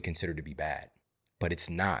universally considered to be bad, but it's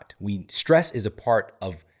not. Stress is a part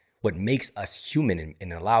of what makes us human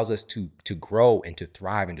and allows us to grow and to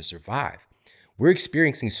thrive and to survive. We're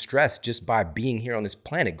experiencing stress just by being here on this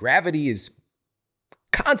planet. Gravity is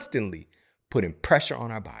constantly putting pressure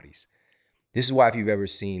on our bodies. This is why if you've ever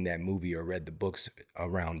seen that movie or read the books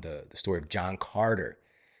around the story of John Carter,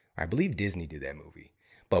 I believe Disney did that movie.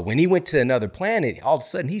 But when he went to another planet, all of a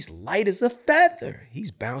sudden he's light as a feather.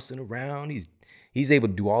 He's bouncing around. He's able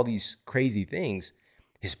to do all these crazy things.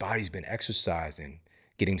 His body's been exercising,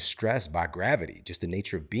 getting stressed by gravity, just the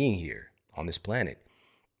nature of being here on this planet.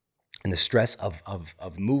 And the stress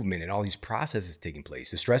of movement and all these processes taking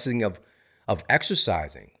place, the stressing of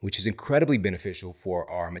exercising, which is incredibly beneficial for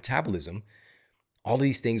our metabolism. All of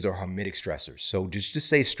these things are hormetic stressors. So just to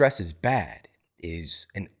say stress is bad is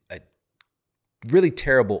a really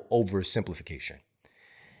terrible oversimplification.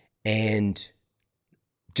 And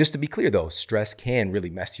just to be clear though, stress can really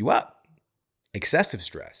mess you up, excessive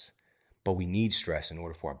stress, but we need stress in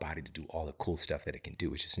order for our body to do all the cool stuff that it can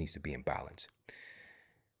do. It just needs to be in balance.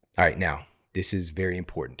 All right, now, this is very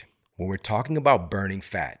important. When we're talking about burning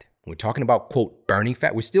fat, when we're talking about, quote, burning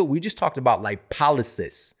fat, we just talked about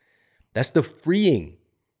lipolysis. That's the freeing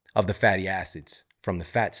of the fatty acids from the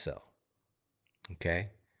fat cell, okay?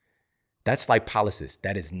 That's lipolysis.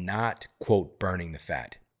 That is not, quote, burning the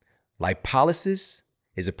fat. Lipolysis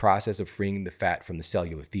is a process of freeing the fat from the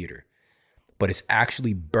cellular theater, but it's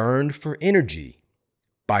actually burned for energy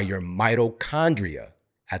by your mitochondria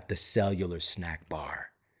at the cellular snack bar.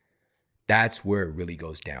 That's where it really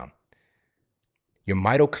goes down. Your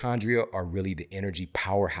mitochondria are really the energy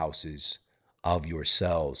powerhouses of your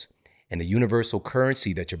cells, And the universal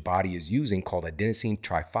currency that your body is using, called adenosine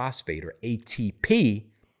triphosphate or ATP,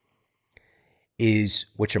 is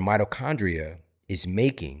what your mitochondria is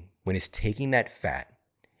making when it's taking that fat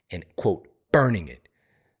and, quote, burning it.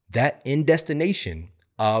 That end destination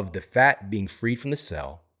of the fat being freed from the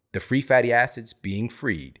cell, the free fatty acids being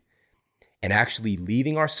freed, and actually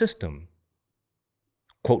leaving our system,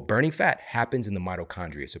 quote, burning fat, happens in the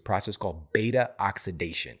mitochondria. It's a process called beta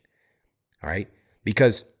oxidation, all right?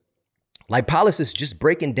 Because lipolysis, just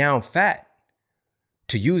breaking down fat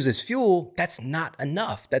to use as fuel, that's not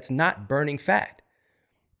enough. That's not burning fat.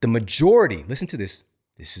 The majority, listen to this,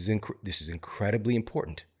 this is incredibly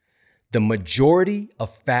important. The majority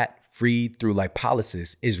of fat freed through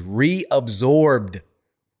lipolysis is reabsorbed.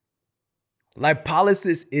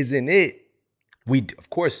 Lipolysis isn't it. Of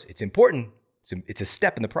course, it's important. It's a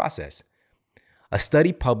step in the process. A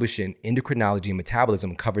study published in Endocrinology and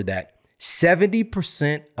Metabolism covered that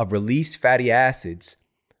 70% of released fatty acids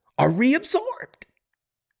are reabsorbed.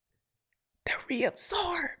 They're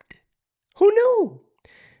reabsorbed. Who knew?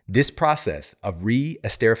 This process of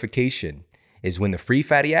re-esterification is when the free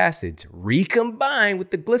fatty acids recombine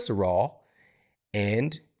with the glycerol,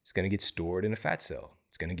 and it's going to get stored in a fat cell.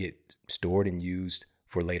 It's going to get stored and used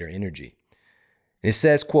for later energy. And it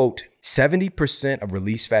says, quote, 70% of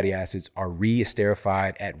released fatty acids are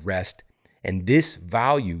re-esterified at rest, and this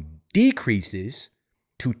value decreases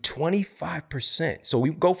to 25%. So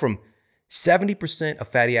we go from 70% of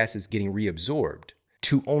fatty acids getting reabsorbed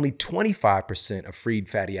to only 25% of freed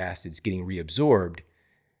fatty acids getting reabsorbed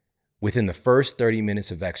within the first 30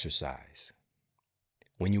 minutes of exercise.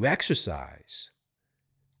 When you exercise,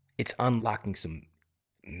 it's unlocking some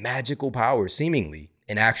magical power, seemingly,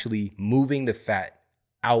 and actually moving the fat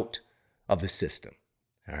out of the system,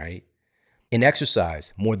 all right? In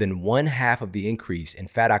exercise, more than 1/2 of the increase in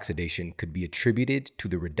fat oxidation could be attributed to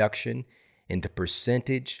the reduction in the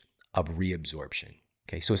percentage of reabsorption.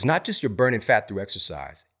 Okay, so it's not just you're burning fat through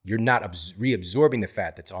exercise. You're not reabsorbing the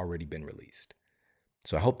fat that's already been released.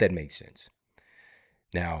 So I hope that makes sense.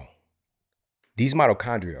 Now, these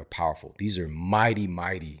mitochondria are powerful. These are mighty,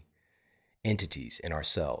 mighty entities in our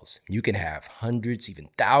cells. You can have hundreds, even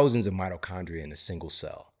thousands of mitochondria in a single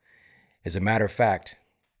cell. As a matter of fact,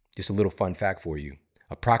 just a little fun fact for you,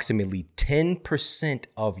 approximately 10%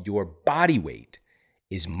 of your body weight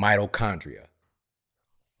is mitochondria.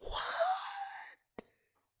 What?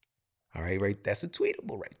 All right, that's a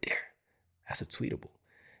tweetable right there. That's a tweetable.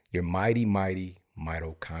 Your mighty, mighty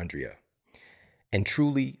mitochondria. And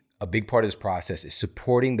truly, a big part of this process is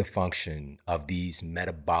supporting the function of these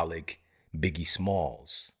metabolic Biggie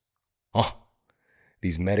Smalls.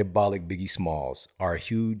 These metabolic Biggie Smalls are a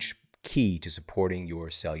huge key to supporting your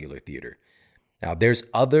cellular theater. Now, there's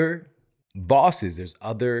other bosses, there's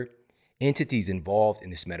other entities involved in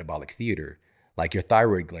this metabolic theater, like your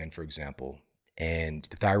thyroid gland, for example. And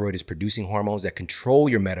the thyroid is producing hormones that control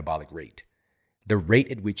your metabolic rate, the rate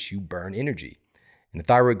at which you burn energy. And the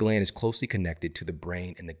thyroid gland is closely connected to the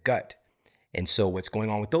brain and the gut. And so what's going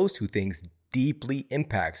on with those two things deeply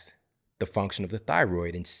impacts the function of the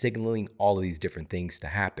thyroid and signaling all of these different things to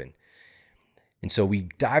happen. And so we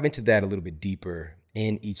dive into that a little bit deeper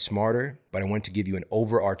in Eat Smarter, but I want to give you an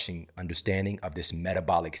overarching understanding of this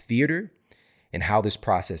metabolic theater and how this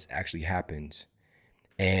process actually happens.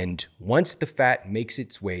 And once the fat makes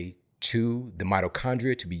its way to the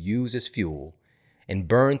mitochondria to be used as fuel and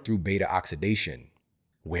burned through beta oxidation,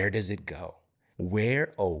 where does it go?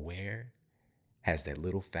 Where has that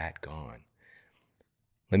little fat gone?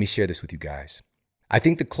 Let me share this with you guys. I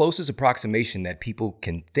think the closest approximation that people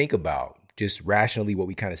can think about, just rationally what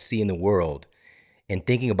we kind of see in the world, and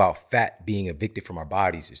thinking about fat being evicted from our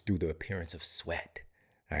bodies is through the appearance of sweat.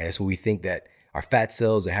 All right, that's what we think, that our fat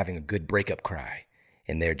cells are having a good breakup cry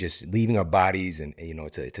and they're just leaving our bodies, and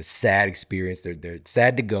it's a sad experience. They're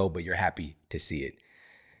sad to go, but you're happy to see it.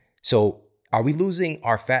 So are we losing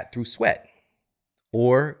our fat through sweat,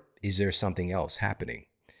 or is there something else happening?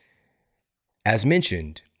 As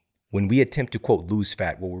mentioned, when we attempt to, quote, lose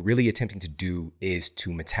fat, what we're really attempting to do is to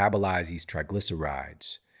metabolize these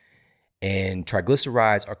triglycerides. And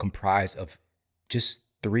triglycerides are comprised of just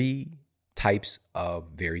 3 types of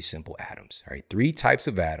very simple atoms, all right? 3 types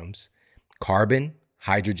of atoms: carbon,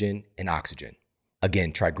 hydrogen, and oxygen.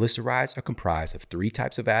 Again, triglycerides are comprised of 3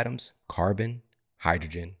 types of atoms: carbon,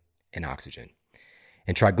 hydrogen, and oxygen.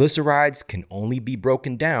 And triglycerides can only be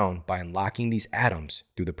broken down by unlocking these atoms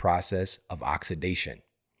through the process of oxidation.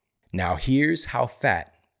 Now, here's how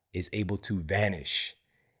fat is able to vanish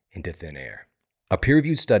into thin air. A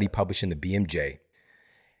peer-reviewed study published in the BMJ,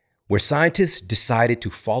 where scientists decided to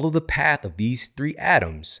follow the path of these 3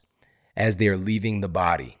 atoms as they are leaving the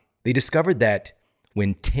body. They discovered that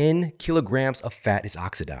when 10 kilograms of fat is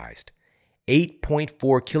oxidized,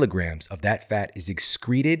 8.4 kilograms of that fat is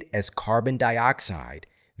excreted as carbon dioxide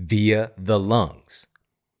via the lungs,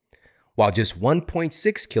 while just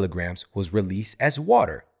 1.6 kilograms was released as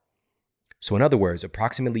water. So in other words,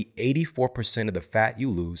 approximately 84% of the fat you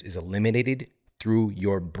lose is eliminated through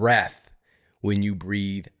your breath when you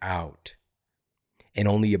breathe out. And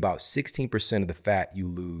only about 16% of the fat you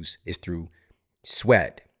lose is through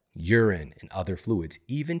sweat, urine, and other fluids,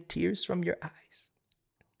 even tears from your eyes.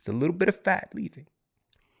 It's a little bit of fat leaving.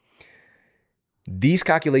 These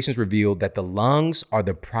calculations revealed that the lungs are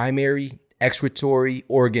the primary excretory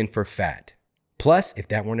organ for fat. Plus, if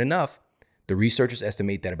that weren't enough, the researchers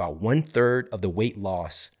estimate that about 1/3 of the weight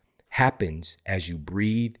loss happens as you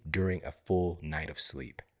breathe during a full night of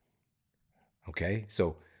sleep. Okay,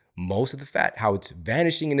 so most of the fat, how it's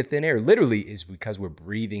vanishing into thin air, literally is because we're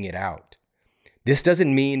breathing it out. This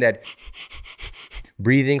doesn't mean that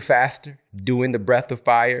breathing faster, doing the breath of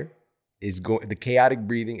fire, the chaotic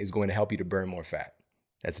breathing is going to help you to burn more fat.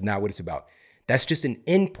 That's not what it's about. That's just an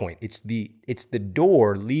endpoint. It's the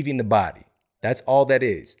door leaving the body. That's all that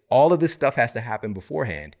is. All of this stuff has to happen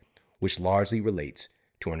beforehand, which largely relates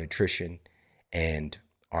to our nutrition and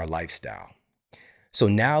our lifestyle. So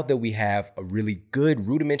now that we have a really good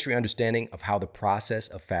rudimentary understanding of how the process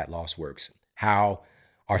of fat loss works, how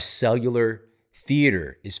our cellular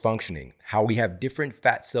theater is functioning, how we have different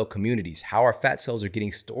fat cell communities, how our fat cells are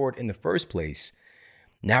getting stored in the first place,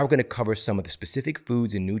 now we're going to cover some of the specific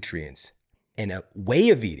foods and nutrients and a way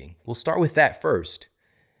of eating. We'll start with that first,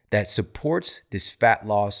 that supports this fat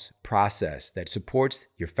loss process, that supports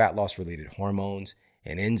your fat loss related hormones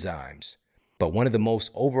and enzymes. But one of the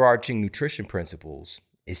most overarching nutrition principles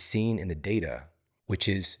is seen in the data, which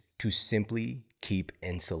is to simply keep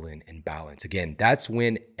insulin in balance. Again, that's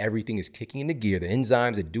when everything is kicking into gear. The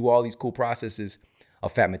enzymes that do all these cool processes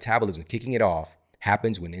of fat metabolism, kicking it off,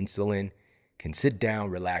 happens when insulin can sit down,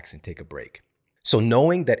 relax, and take a break. So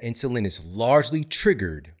knowing that insulin is largely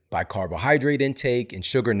triggered by carbohydrate intake and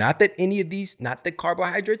sugar, not that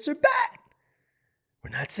carbohydrates are bad. We're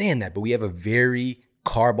not saying that, but we have a very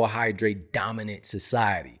carbohydrate dominant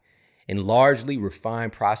society and largely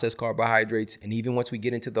refined processed carbohydrates. And even once we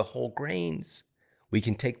get into the whole grains, we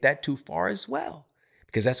can take that too far as well,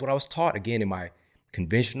 because that's what I was taught again in my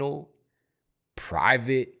conventional,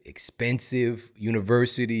 private, expensive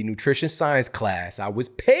university nutrition science class. I was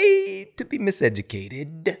paid to be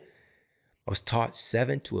miseducated. I was taught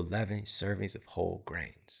 7 to 11 servings of whole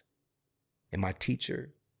grains. And my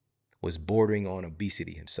teacher was bordering on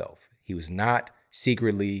obesity himself. He was not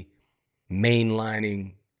secretly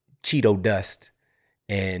mainlining Cheeto dust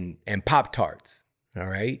and Pop-Tarts, all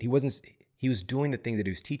right? He was doing the thing that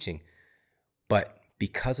he was teaching. But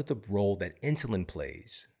because of the role that insulin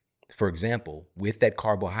plays, for example, with that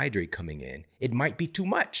carbohydrate coming in, it might be too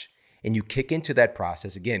much. And you kick into that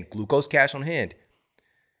process, again, glucose cash on hand,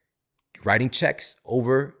 writing checks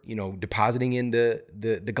over, depositing in the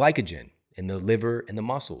glycogen in the liver and the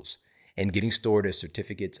muscles, and getting stored as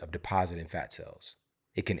certificates of deposit in fat cells.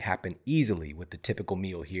 It can happen easily with the typical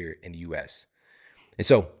meal here in the US. And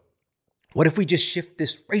so what if we just shift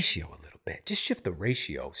this ratio a little bit? Just shift the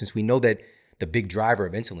ratio, since we know that the big driver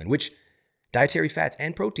of insulin, which dietary fats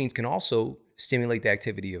and proteins can also stimulate the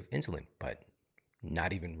activity of insulin, but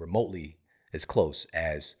not even remotely as close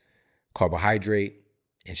as carbohydrate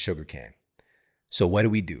and sugar can. So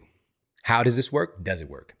what do? How does this work? Does it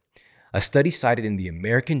work? A study cited in the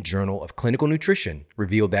American Journal of Clinical Nutrition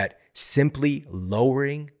revealed that simply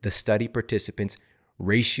lowering the study participants'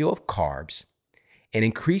 ratio of carbs and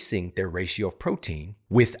increasing their ratio of protein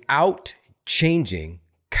without changing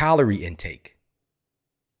calorie intake.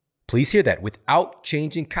 Please hear that, without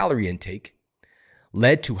changing calorie intake,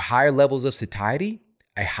 led to higher levels of satiety,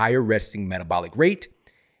 a higher resting metabolic rate,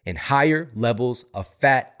 and higher levels of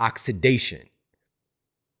fat oxidation.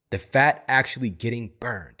 The fat actually getting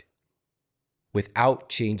burned without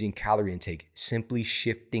changing calorie intake, simply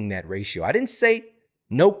shifting that ratio. I didn't say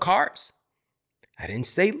no carbs. I didn't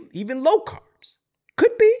say even low carbs.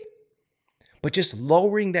 Could be. But just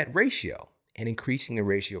lowering that ratio and increasing the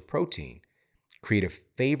ratio of protein create a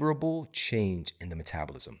favorable change in the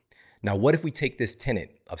metabolism. Now, what if we take this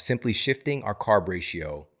tenet of simply shifting our carb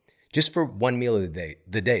ratio just for one meal of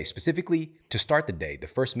the day, specifically to start the day, the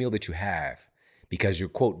first meal that you have, because you're,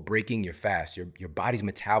 quote, breaking your fast, your body's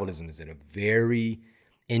metabolism is in a very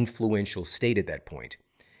influential state at that point.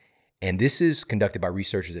 And this is conducted by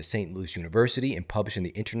researchers at St. Louis University and published in the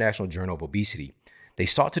International Journal of Obesity. They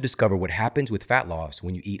sought to discover what happens with fat loss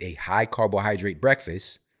when you eat a high carbohydrate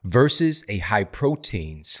breakfast versus a high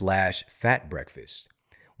protein / fat breakfast.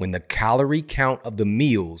 when the calorie count of the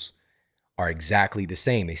meals are exactly the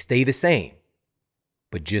same. They stay the same,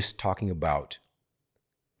 but just talking about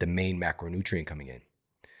the main macronutrient coming in.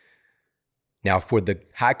 Now, for the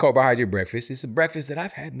high carbohydrate breakfast, it's a breakfast that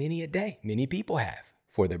I've had many a day. Many people have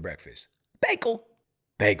for their breakfast. Bagel.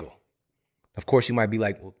 Of course, you might be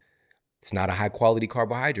like, well, it's not a high quality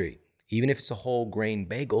carbohydrate. Even if it's a whole grain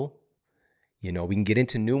bagel, we can get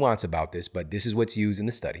into nuance about this, but this is what's used in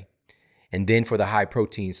the study. And then for the high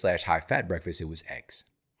protein / high fat breakfast, it was eggs.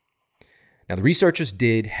 Now, the researchers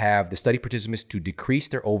did have the study participants to decrease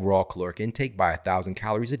their overall caloric intake by 1,000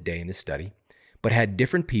 calories a day in this study, but had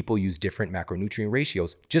different people use different macronutrient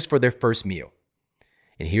ratios just for their first meal.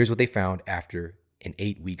 And here's what they found after an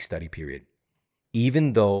 8-week study period.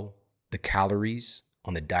 Even though the calories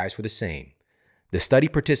on the diets were the same, the study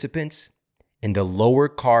participants in the lower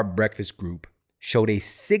carb breakfast group showed a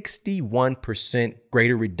 61%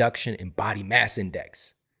 greater reduction in body mass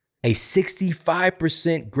index, a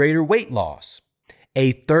 65% greater weight loss,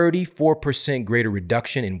 a 34% greater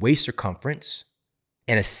reduction in waist circumference,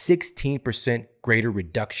 and a 16% greater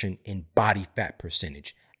reduction in body fat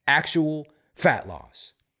percentage. Actual fat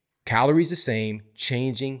loss. Calories the same,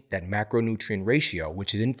 changing that macronutrient ratio,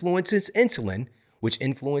 which influences insulin, which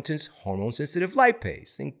influences hormone-sensitive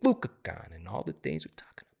lipase and glucagon and all the things we're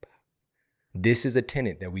talking about. This is a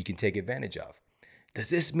tenet that we can take advantage of. Does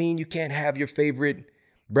this mean you can't have your favorite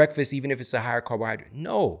breakfast even if it's a higher carbohydrate?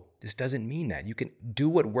 No, this doesn't mean that. You can do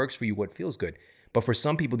what works for you, what feels good. But for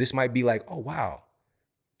some people, this might be like, oh, wow.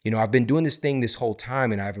 I've been doing this thing this whole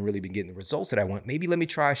time and I haven't really been getting the results that I want. Maybe let me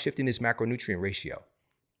try shifting this macronutrient ratio.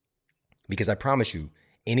 Because I promise you,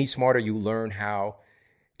 any smarter you learn how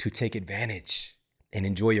to take advantage and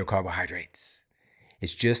enjoy your carbohydrates.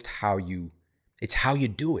 It's just how you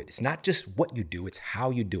do it. It's not just what you do, it's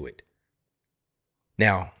how you do it.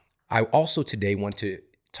 Now, I also today want to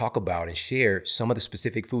talk about and share some of the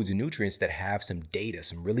specific foods and nutrients that have some data,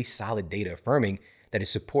 some really solid data affirming that it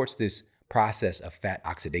supports this process of fat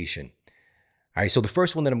oxidation. All right, so the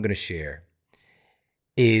first one that I'm going to share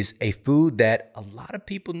is a food that a lot of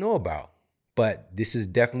people know about, but this is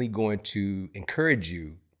definitely going to encourage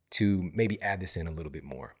you to maybe add this in a little bit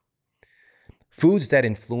more. Foods that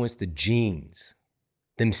influence the genes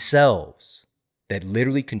themselves, that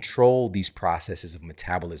literally control these processes of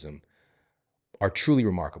metabolism, are truly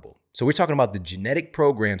remarkable. So we're talking about the genetic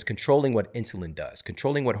programs controlling what insulin does,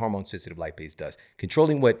 controlling what hormone-sensitive lipase does,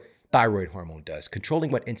 controlling what thyroid hormone does,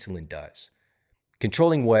 controlling what insulin does,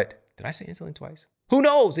 controlling what, did I say insulin twice? Who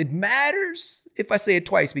knows? It matters if I say it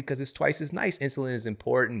twice because it's twice as nice. Insulin is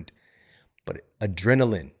important. But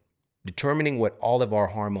adrenaline, determining what all of our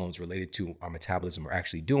hormones related to our metabolism are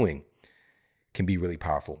actually doing, can be really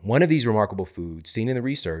powerful. One of these remarkable foods seen in the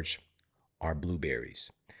research are blueberries.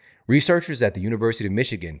 Researchers at the University of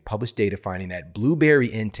Michigan published data finding that blueberry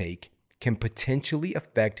intake can potentially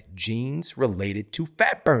affect genes related to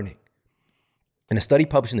fat burning. And a study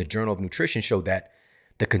published in the Journal of Nutrition showed that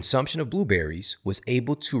the consumption of blueberries was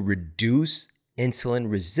able to reduce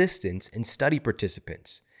insulin resistance in study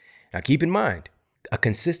participants. Now, keep in mind, a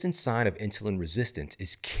consistent sign of insulin resistance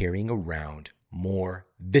is carrying around more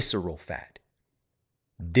visceral fat.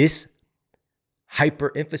 This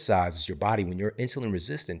hyper-emphasizes your body when you're insulin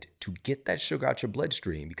resistant to get that sugar out your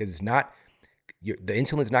bloodstream because the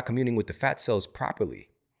insulin is not communing with the fat cells properly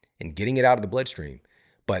and getting it out of the bloodstream.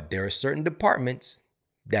 But there are certain departments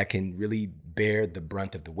that can really bear the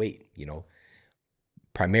brunt of the weight,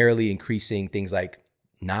 primarily increasing things like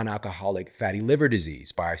non-alcoholic fatty liver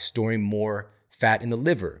disease by storing more fat in the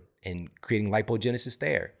liver and creating lipogenesis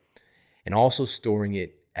there, and also storing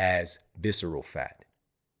it as visceral fat.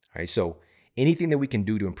 All right, so anything that we can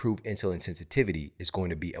do to improve insulin sensitivity is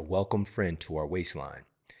going to be a welcome friend to our waistline.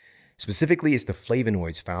 Specifically, it's the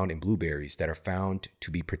flavonoids found in blueberries that are found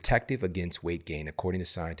to be protective against weight gain, according to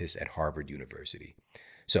scientists at Harvard University.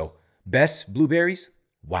 So, best blueberries,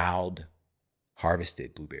 wild,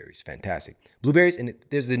 harvested blueberries. Fantastic. Blueberries, and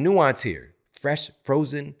there's a nuance here. Fresh,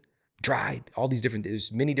 frozen, dried,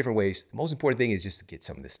 there's many different ways. The most important thing is just to get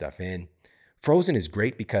some of this stuff in. Frozen is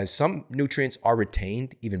great because some nutrients are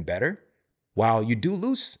retained even better, while you do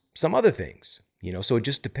lose some other things, so it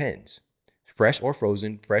just depends. Fresh or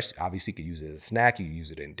frozen. Fresh, obviously, you could use it as a snack. You can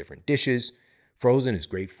use it in different dishes. Frozen is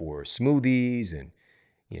great for smoothies and,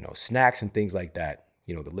 snacks and things like that.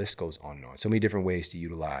 The list goes on and on. So many different ways to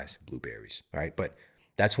utilize blueberries, all right? But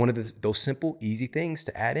that's one of those simple, easy things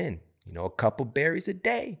to add in. A couple berries a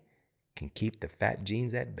day can keep the fat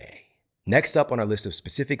genes at bay. Next up on our list of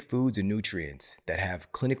specific foods and nutrients that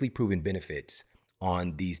have clinically proven benefits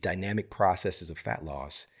on these dynamic processes of fat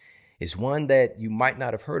loss is one that you might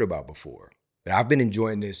not have heard about before. but I've been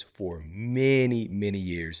enjoying this for many, many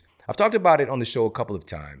years. I've talked about it on the show a couple of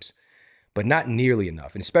times, but not nearly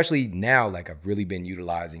enough. And especially now, like I've really been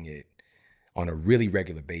utilizing it on a really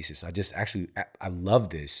regular basis. I love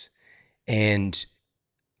this. And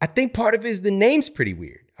I think part of it is the name's pretty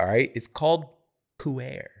weird. All right. It's called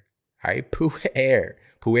Pu'er. All right. Pu'er.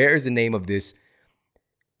 Pu'er is the name of this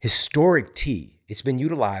historic tea. It's been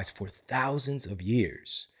utilized for thousands of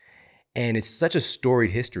years. And it's such a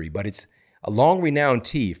storied history, but it's a long renowned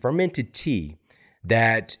tea, fermented tea,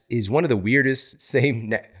 that is one of the weirdest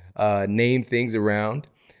same name things around,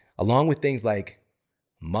 along with things like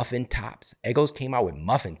muffin tops. Eggos came out with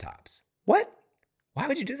muffin tops. What? Why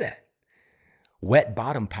would you do that? Wet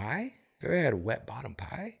bottom pie? Have you ever had a wet bottom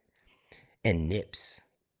pie? And nips.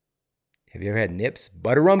 Have you ever had nips?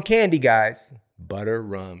 Butter rum candy, guys. Butter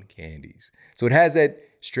rum candies. So it has that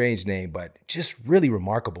strange name, but just really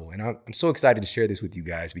remarkable. And I'm so excited to share this with you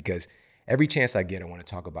guys because every chance I get, I want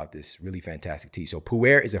to talk about this really fantastic tea. So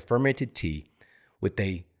Pu'er is a fermented tea with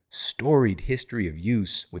a storied history of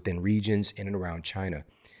use within regions in and around China.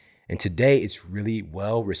 And today it's really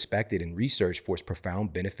well respected and researched for its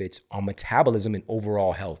profound benefits on metabolism and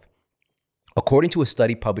overall health. According to a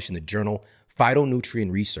study published in the journal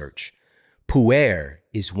Phytonutrient Research, Pu'er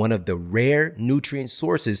is one of the rare nutrient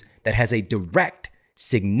sources that has a direct,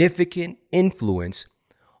 significant influence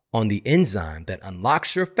on the enzyme that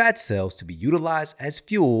unlocks your fat cells to be utilized as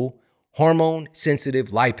fuel, hormone-sensitive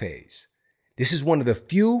lipase. This is one of the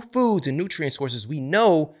few foods and nutrient sources we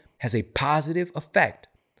know has a positive effect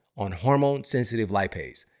on hormone-sensitive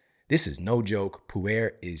lipase. This is no joke.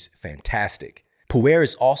 Pu'er is fantastic. Pu'er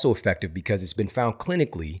is also effective because it's been found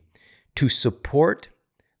clinically to support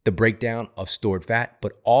the breakdown of stored fat,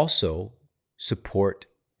 but also support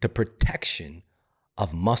the protection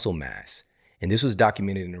of muscle mass. And this was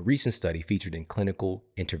documented in a recent study featured in Clinical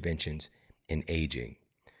Interventions in Aging.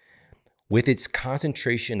 With its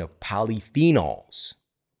concentration of polyphenols,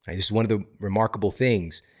 right, this is one of the remarkable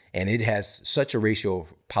things, and it has such a ratio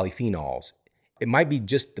of polyphenols. It might be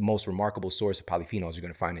just the most remarkable source of polyphenols you're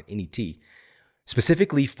going to find in any tea,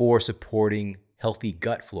 specifically for supporting healthy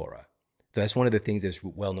gut flora. So that's one of the things that's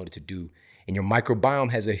well noted to do. And your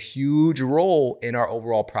microbiome has a huge role in our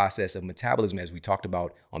overall process of metabolism, as we talked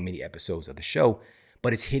about on many episodes of the show,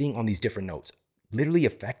 but it's hitting on these different notes, literally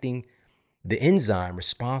affecting the enzyme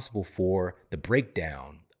responsible for the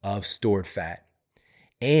breakdown of stored fat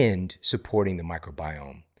and supporting the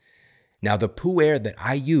microbiome. Now, the Pu'er that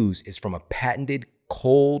I use is from a patented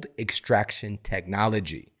cold extraction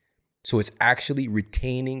technology. So it's actually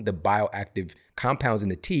retaining the bioactive compounds in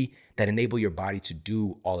the tea that enable your body to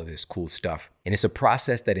do all of this cool stuff. And it's a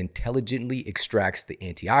process that intelligently extracts the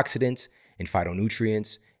antioxidants and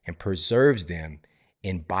phytonutrients and preserves them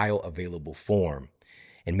in bioavailable form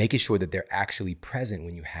and making sure that they're actually present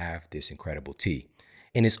when you have this incredible tea.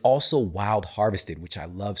 And it's also wild harvested, which I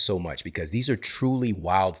love so much because these are truly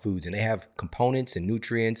wild foods and they have components and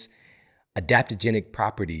nutrients, adaptogenic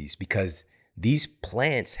properties, because these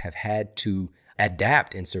plants have had to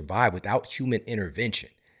adapt and survive without human intervention.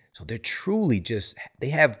 So they're truly they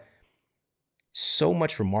have so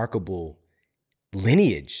much remarkable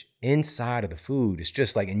lineage inside of the food. It's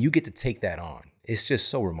just like, and you get to take that on. It's just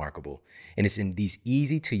so remarkable. And it's in these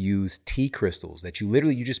easy to use tea crystals that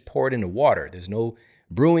you just pour it into water. There's no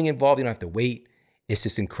brewing involved. You don't have to wait. It's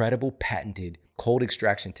this incredible patented cold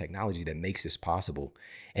extraction technology that makes this possible.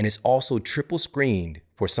 And it's also triple screened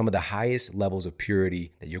for some of the highest levels of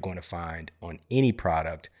purity that you're going to find on any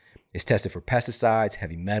product. It's tested for pesticides,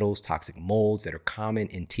 heavy metals, toxic molds that are common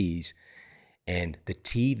in teas. And the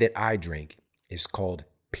tea that I drink is called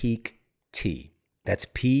Peak Tea. That's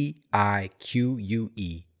PIQUE-T.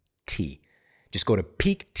 Just go to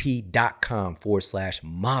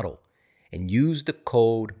peaktea.com/model and use the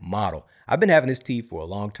code MODEL. I've been having this tea for a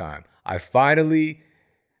long time. I finally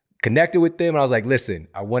connected with them and I was like, listen,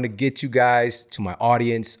 I want to get you guys to my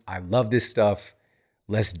audience. I love this stuff.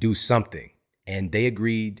 Let's do something. And they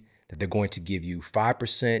agreed that they're going to give you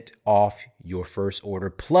 5% off your first order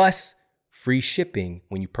plus free shipping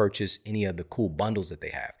when you purchase any of the cool bundles that they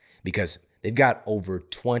have, because they've got over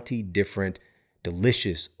 20 different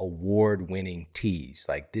delicious award-winning teas.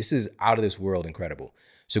 Like, this is out of this world incredible.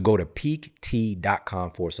 So go to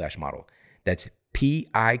peaktea.com/model. That's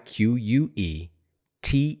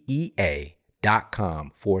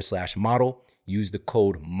PIQUETEA.com/model. Use the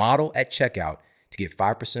code MODEL at checkout to get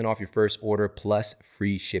 5% off your first order plus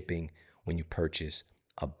free shipping when you purchase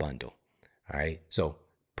a bundle. All right. So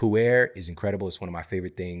Pu'er is incredible. It's one of my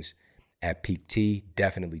favorite things at Peak Tea.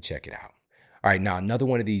 Definitely check it out. All right. Now, another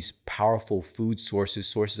one of these powerful food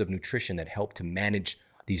sources of nutrition that help to manage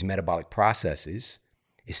these metabolic processes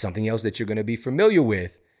is something else that you're going to be familiar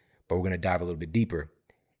with, but we're going to dive a little bit deeper,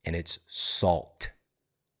 and it's salt.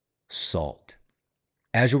 Salt.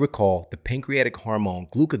 As you'll recall, the pancreatic hormone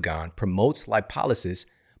glucagon promotes lipolysis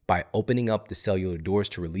by opening up the cellular doors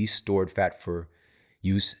to release stored fat for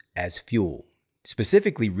use as fuel,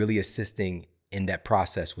 specifically really assisting in that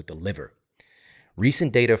process with the liver.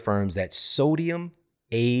 Recent data affirms that sodium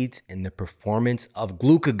aids in the performance of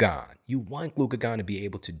glucagon. You want glucagon to be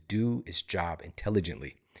able to do its job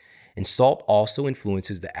intelligently. And salt also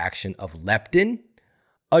influences the action of leptin,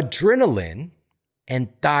 adrenaline, and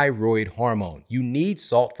thyroid hormone. You need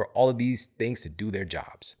salt for all of these things to do their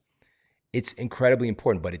jobs. It's incredibly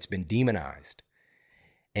important, but it's been demonized.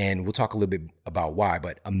 And we'll talk a little bit about why,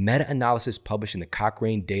 but a meta-analysis published in the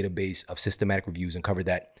Cochrane database of systematic reviews uncovered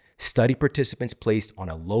that study participants placed on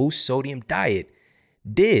a low sodium diet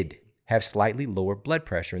did have slightly lower blood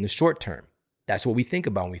pressure in the short term. That's what we think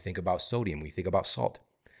about when we think about sodium, we think about salt.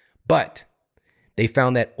 But they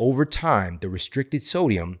found that over time, the restricted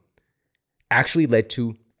sodium actually led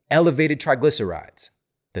to elevated triglycerides,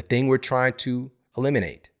 the thing we're trying to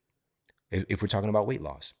eliminate if we're talking about weight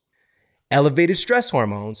loss, elevated stress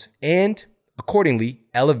hormones, and accordingly,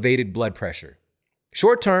 elevated blood pressure.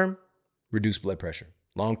 Short term, reduced blood pressure.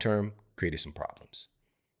 Long term, created some problems.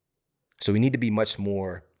 So we need to be much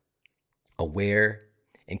more aware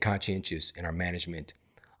and conscientious in our management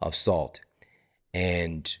of salt.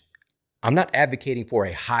 And I'm not advocating for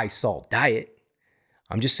a high salt diet.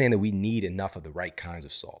 I'm just saying that we need enough of the right kinds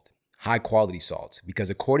of salt, high quality salts,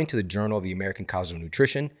 because according to the Journal of the American College of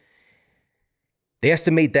Nutrition, they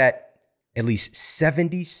estimate that at least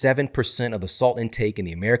 77% of the salt intake in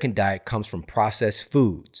the American diet comes from processed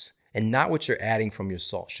foods and not what you're adding from your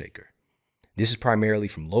salt shaker. This is primarily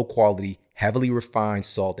from low quality, heavily refined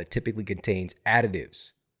salt that typically contains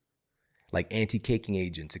additives like anti-caking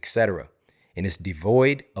agents, etc. And it's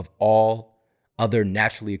devoid of all other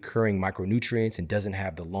naturally occurring micronutrients and doesn't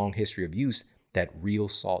have the long history of use that real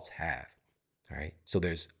salts have. All right. So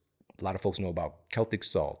there's a lot of folks know about Celtic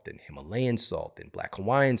salt and Himalayan salt and Black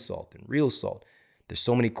Hawaiian salt and real salt. There's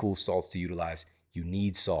so many cool salts to utilize. You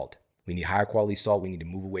need salt. We need higher quality salt. We need to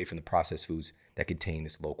move away from the processed foods that contain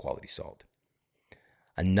this low quality salt.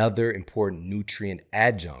 Another important nutrient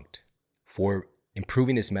adjunct for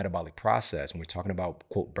improving this metabolic process when we're talking about,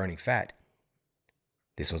 quote, burning fat.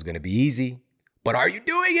 This one's going to be easy, but are you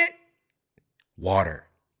doing it? Water.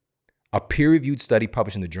 A peer-reviewed study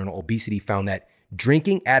published in the journal Obesity found that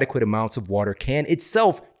drinking adequate amounts of water can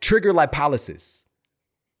itself trigger lipolysis,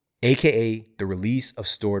 aka the release of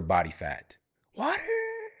stored body fat. Water.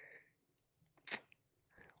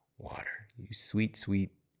 You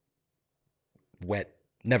sweet, wet,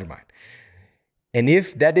 never mind. And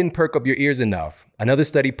if that didn't perk up your ears enough, another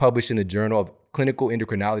study published in the Journal of Clinical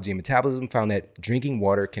Endocrinology and Metabolism found that drinking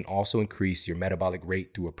water can also increase your metabolic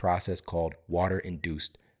rate through a process called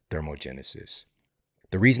water-induced thermogenesis.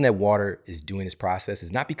 The reason that water is doing this process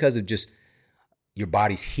is not because of just your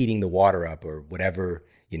body's heating the water up or whatever.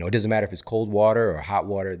 It doesn't matter if it's cold water or hot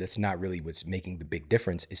water. That's not really what's making the big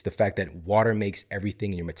difference. It's the fact that water makes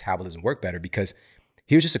everything in your metabolism work better, because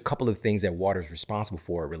here's just a couple of things that water is responsible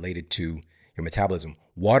for related to your metabolism.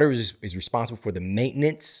 Water is responsible for the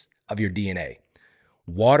maintenance of your DNA.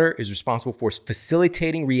 Water is responsible for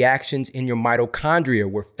facilitating reactions in your mitochondria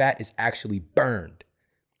where fat is actually burned.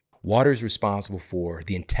 Water is responsible for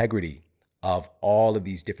the integrity of all of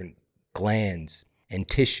these different glands and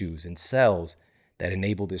tissues and cells that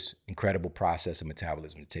enable this incredible process of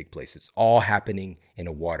metabolism to take place. It's all happening in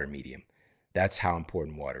a water medium. That's how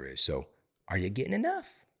important water is. So are you getting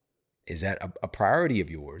enough? Is that a priority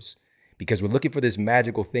of yours? Because we're looking for this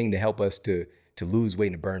magical thing to help us to lose weight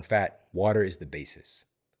and to burn fat. Water is the basis.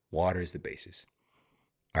 Water is the basis.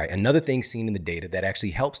 All right, another thing seen in the data that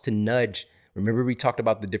actually helps to nudge. Remember, we talked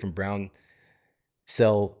about the different brown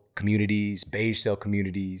cell communities, beige cell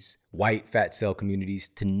communities, white fat cell communities,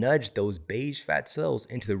 to nudge those beige fat cells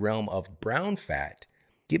into the realm of brown fat.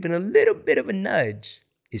 Given a little bit of a nudge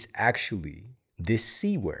is actually this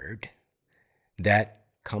C word that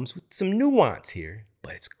comes with some nuance here,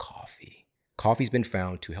 but it's coffee. Coffee's been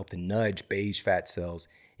found to help to nudge beige fat cells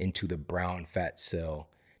into the brown fat cell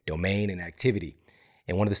domain and activity.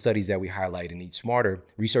 And one of the studies that we highlight in Eat Smarter,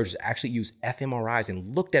 researchers actually used fMRIs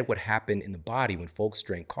and looked at what happened in the body when folks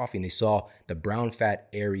drank coffee, and they saw the brown fat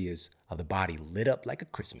areas of the body lit up like a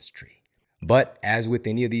Christmas tree. But as with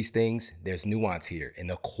any of these things, there's nuance here in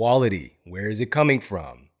the quality. Where is it coming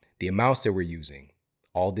from? The amounts that we're using.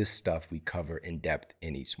 All this stuff we cover in depth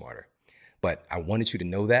in Eat Smarter. But I wanted you to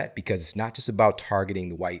know that because it's not just about targeting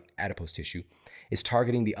the white adipose tissue. is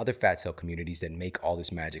targeting the other fat cell communities that make all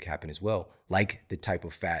this magic happen as well, like the type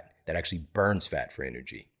of fat that actually burns fat for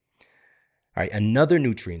energy. All right, another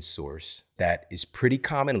nutrient source that is pretty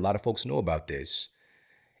common, a lot of folks know about this,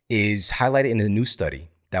 is highlighted in a new study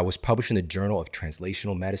that was published in the Journal of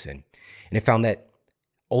Translational Medicine. And it found that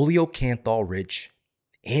oleocanthal-rich,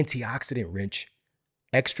 antioxidant-rich,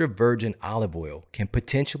 extra virgin olive oil can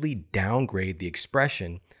potentially downgrade the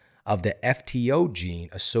expression of the FTO gene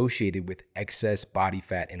associated with excess body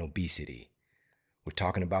fat and obesity. We're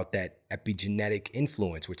talking about that epigenetic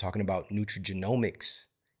influence. We're talking about nutrigenomics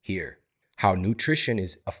here, how nutrition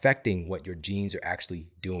is affecting what your genes are actually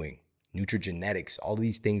doing. Nutrigenetics, all of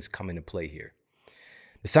these things come into play here.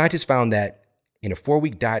 The scientists found that in a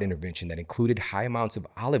 4-week diet intervention that included high amounts of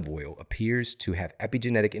olive oil appears to have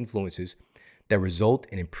epigenetic influences that result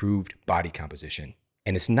in improved body composition.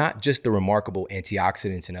 And it's not just the remarkable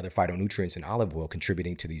antioxidants and other phytonutrients in olive oil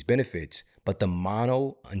contributing to these benefits, but the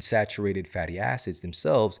monounsaturated fatty acids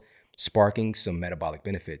themselves sparking some metabolic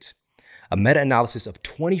benefits. A meta-analysis of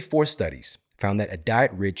 24 studies found that a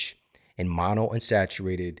diet rich in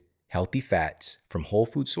monounsaturated healthy fats from whole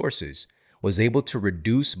food sources was able to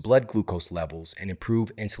reduce blood glucose levels and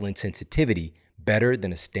improve insulin sensitivity better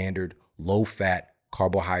than a standard low-fat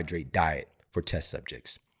carbohydrate diet for test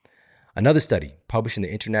subjects. Another study published in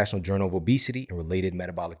the International Journal of Obesity and Related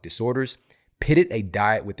Metabolic Disorders pitted a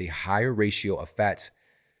diet with a higher ratio of fats,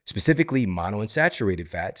 specifically monounsaturated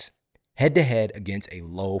fats, head-to-head against a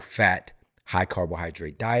low-fat,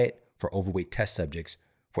 high-carbohydrate diet for overweight test subjects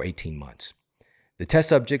for 18 months. The test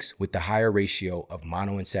subjects with the higher ratio of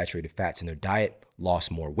monounsaturated fats in their diet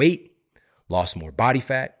lost more weight, lost more body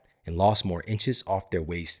fat, and lost more inches off their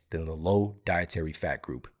waist than the low dietary fat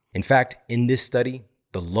group. In fact, in this study,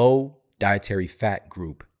 the low dietary fat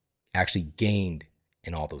group actually gained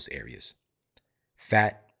in all those areas.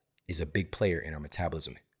 Fat is a big player in our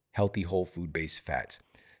metabolism, healthy whole food-based fats.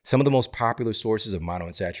 Some of the most popular sources of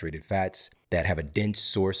monounsaturated fats that have a dense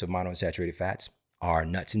source of monounsaturated fats are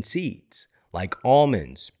nuts and seeds, like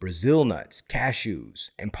almonds, Brazil nuts,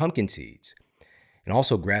 cashews, and pumpkin seeds, and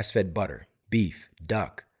also grass-fed butter, beef,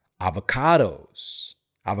 duck, avocados,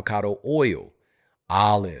 avocado oil,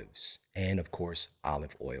 olives, and of course,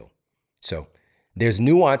 olive oil. So there's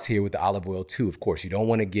nuance here with the olive oil too. Of course, you don't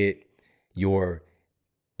want to get your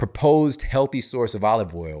proposed healthy source of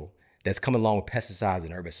olive oil that's coming along with pesticides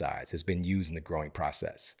and herbicides has been used in the growing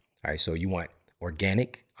process. All right, so you want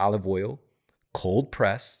organic olive oil, cold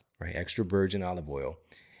press, right, extra virgin olive oil,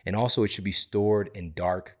 and also it should be stored in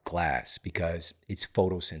dark glass because it's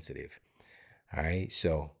photosensitive. All right,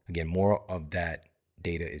 so again, more of that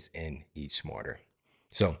data is in Eat Smarter.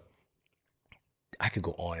 So I could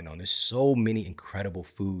go on and on. There's so many incredible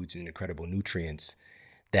foods and incredible nutrients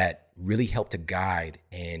that really help to guide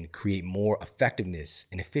and create more effectiveness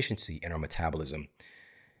and efficiency in our metabolism.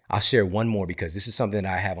 I'll share one more because this is something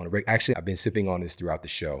that I have on a regular. Actually, I've been sipping on this throughout the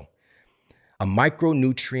show. A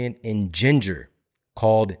micronutrient in ginger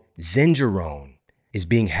called zingerone is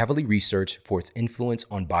being heavily researched for its influence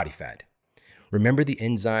on body fat. Remember the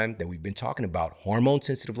enzyme that we've been talking about,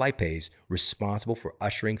 hormone-sensitive lipase, responsible for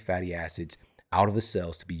ushering fatty acids out of the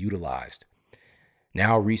cells to be utilized.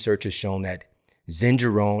 Now research has shown that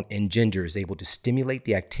zingerone in ginger is able to stimulate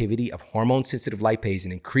the activity of hormone-sensitive lipase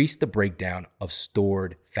and increase the breakdown of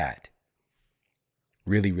stored fat.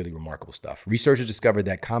 Really, really remarkable stuff. Researchers discovered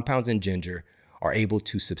that compounds in ginger are able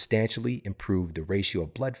to substantially improve the ratio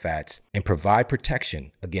of blood fats and provide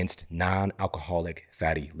protection against non-alcoholic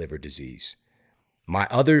fatty liver disease. My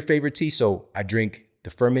other favorite tea, so I drink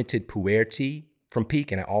the fermented pu'er tea from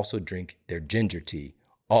Peak, and I also drink their ginger tea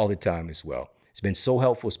all the time as well. It's been so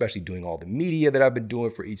helpful, especially doing all the media that I've been doing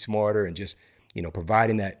for Eat Smarter and just,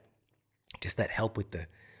 providing that help with the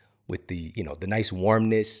nice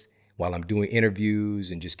warmness while I'm doing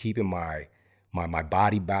interviews and just keeping my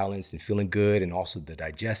body balanced and feeling good, and also the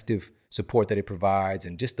digestive support that it provides,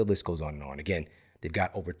 and just the list goes on and on. Again, they've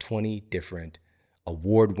got over 20 different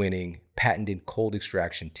award-winning patented cold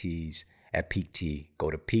extraction teas at Peak Tea.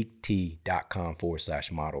 Go to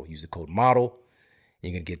peaktea.com/model. Use the code MODEL.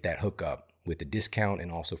 You're going to get that hookup with a discount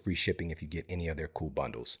and also free shipping if you get any of their cool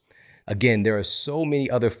bundles. Again, there are so many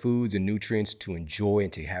other foods and nutrients to enjoy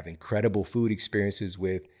and to have incredible food experiences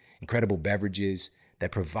with, incredible beverages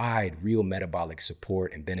that provide real metabolic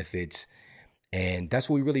support and benefits. And that's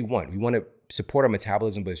what we really want. We want to support our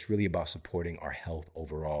metabolism, but it's really about supporting our health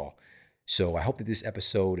overall. So I hope that this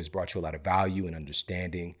episode has brought you a lot of value and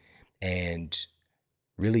understanding. And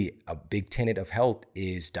really a big tenet of health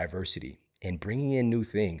is diversity and bringing in new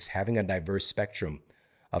things, having a diverse spectrum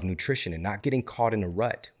of nutrition and not getting caught in a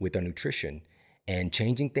rut with our nutrition and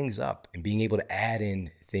changing things up and being able to add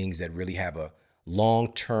in things that really have a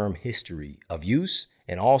long-term history of use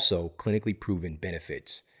and also clinically proven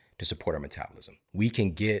benefits to support our metabolism. We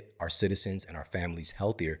can get our citizens and our families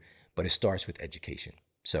healthier, but it starts with education.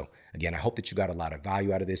 So again, I hope that you got a lot of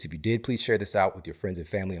value out of this. If you did, please share this out with your friends and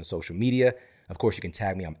family on social media. Of course, you can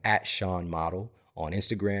tag me. I'm at Sean Model on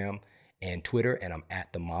Instagram and Twitter, and I'm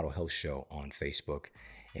at The Model Health Show on Facebook.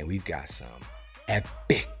 And we've got some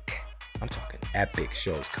epic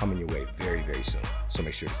shows coming your way very, very soon. So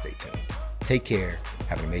make sure to stay tuned. Take care,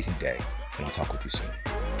 have an amazing day, and I'll talk with you soon.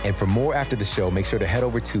 And for more after the show, make sure to head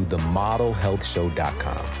over to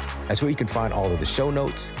themodelhealthshow.com. That's where you can find all of the show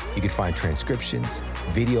notes. You can find transcriptions,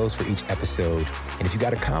 videos for each episode. And if you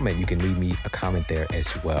got a comment, you can leave me a comment there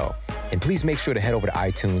as well. And please make sure to head over to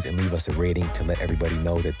iTunes and leave us a rating to let everybody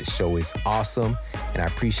know that the show is awesome. And I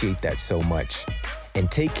appreciate that so much. And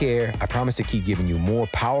take care. I promise to keep giving you more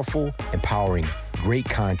powerful, empowering, great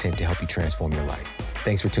content to help you transform your life.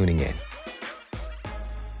 Thanks for tuning in.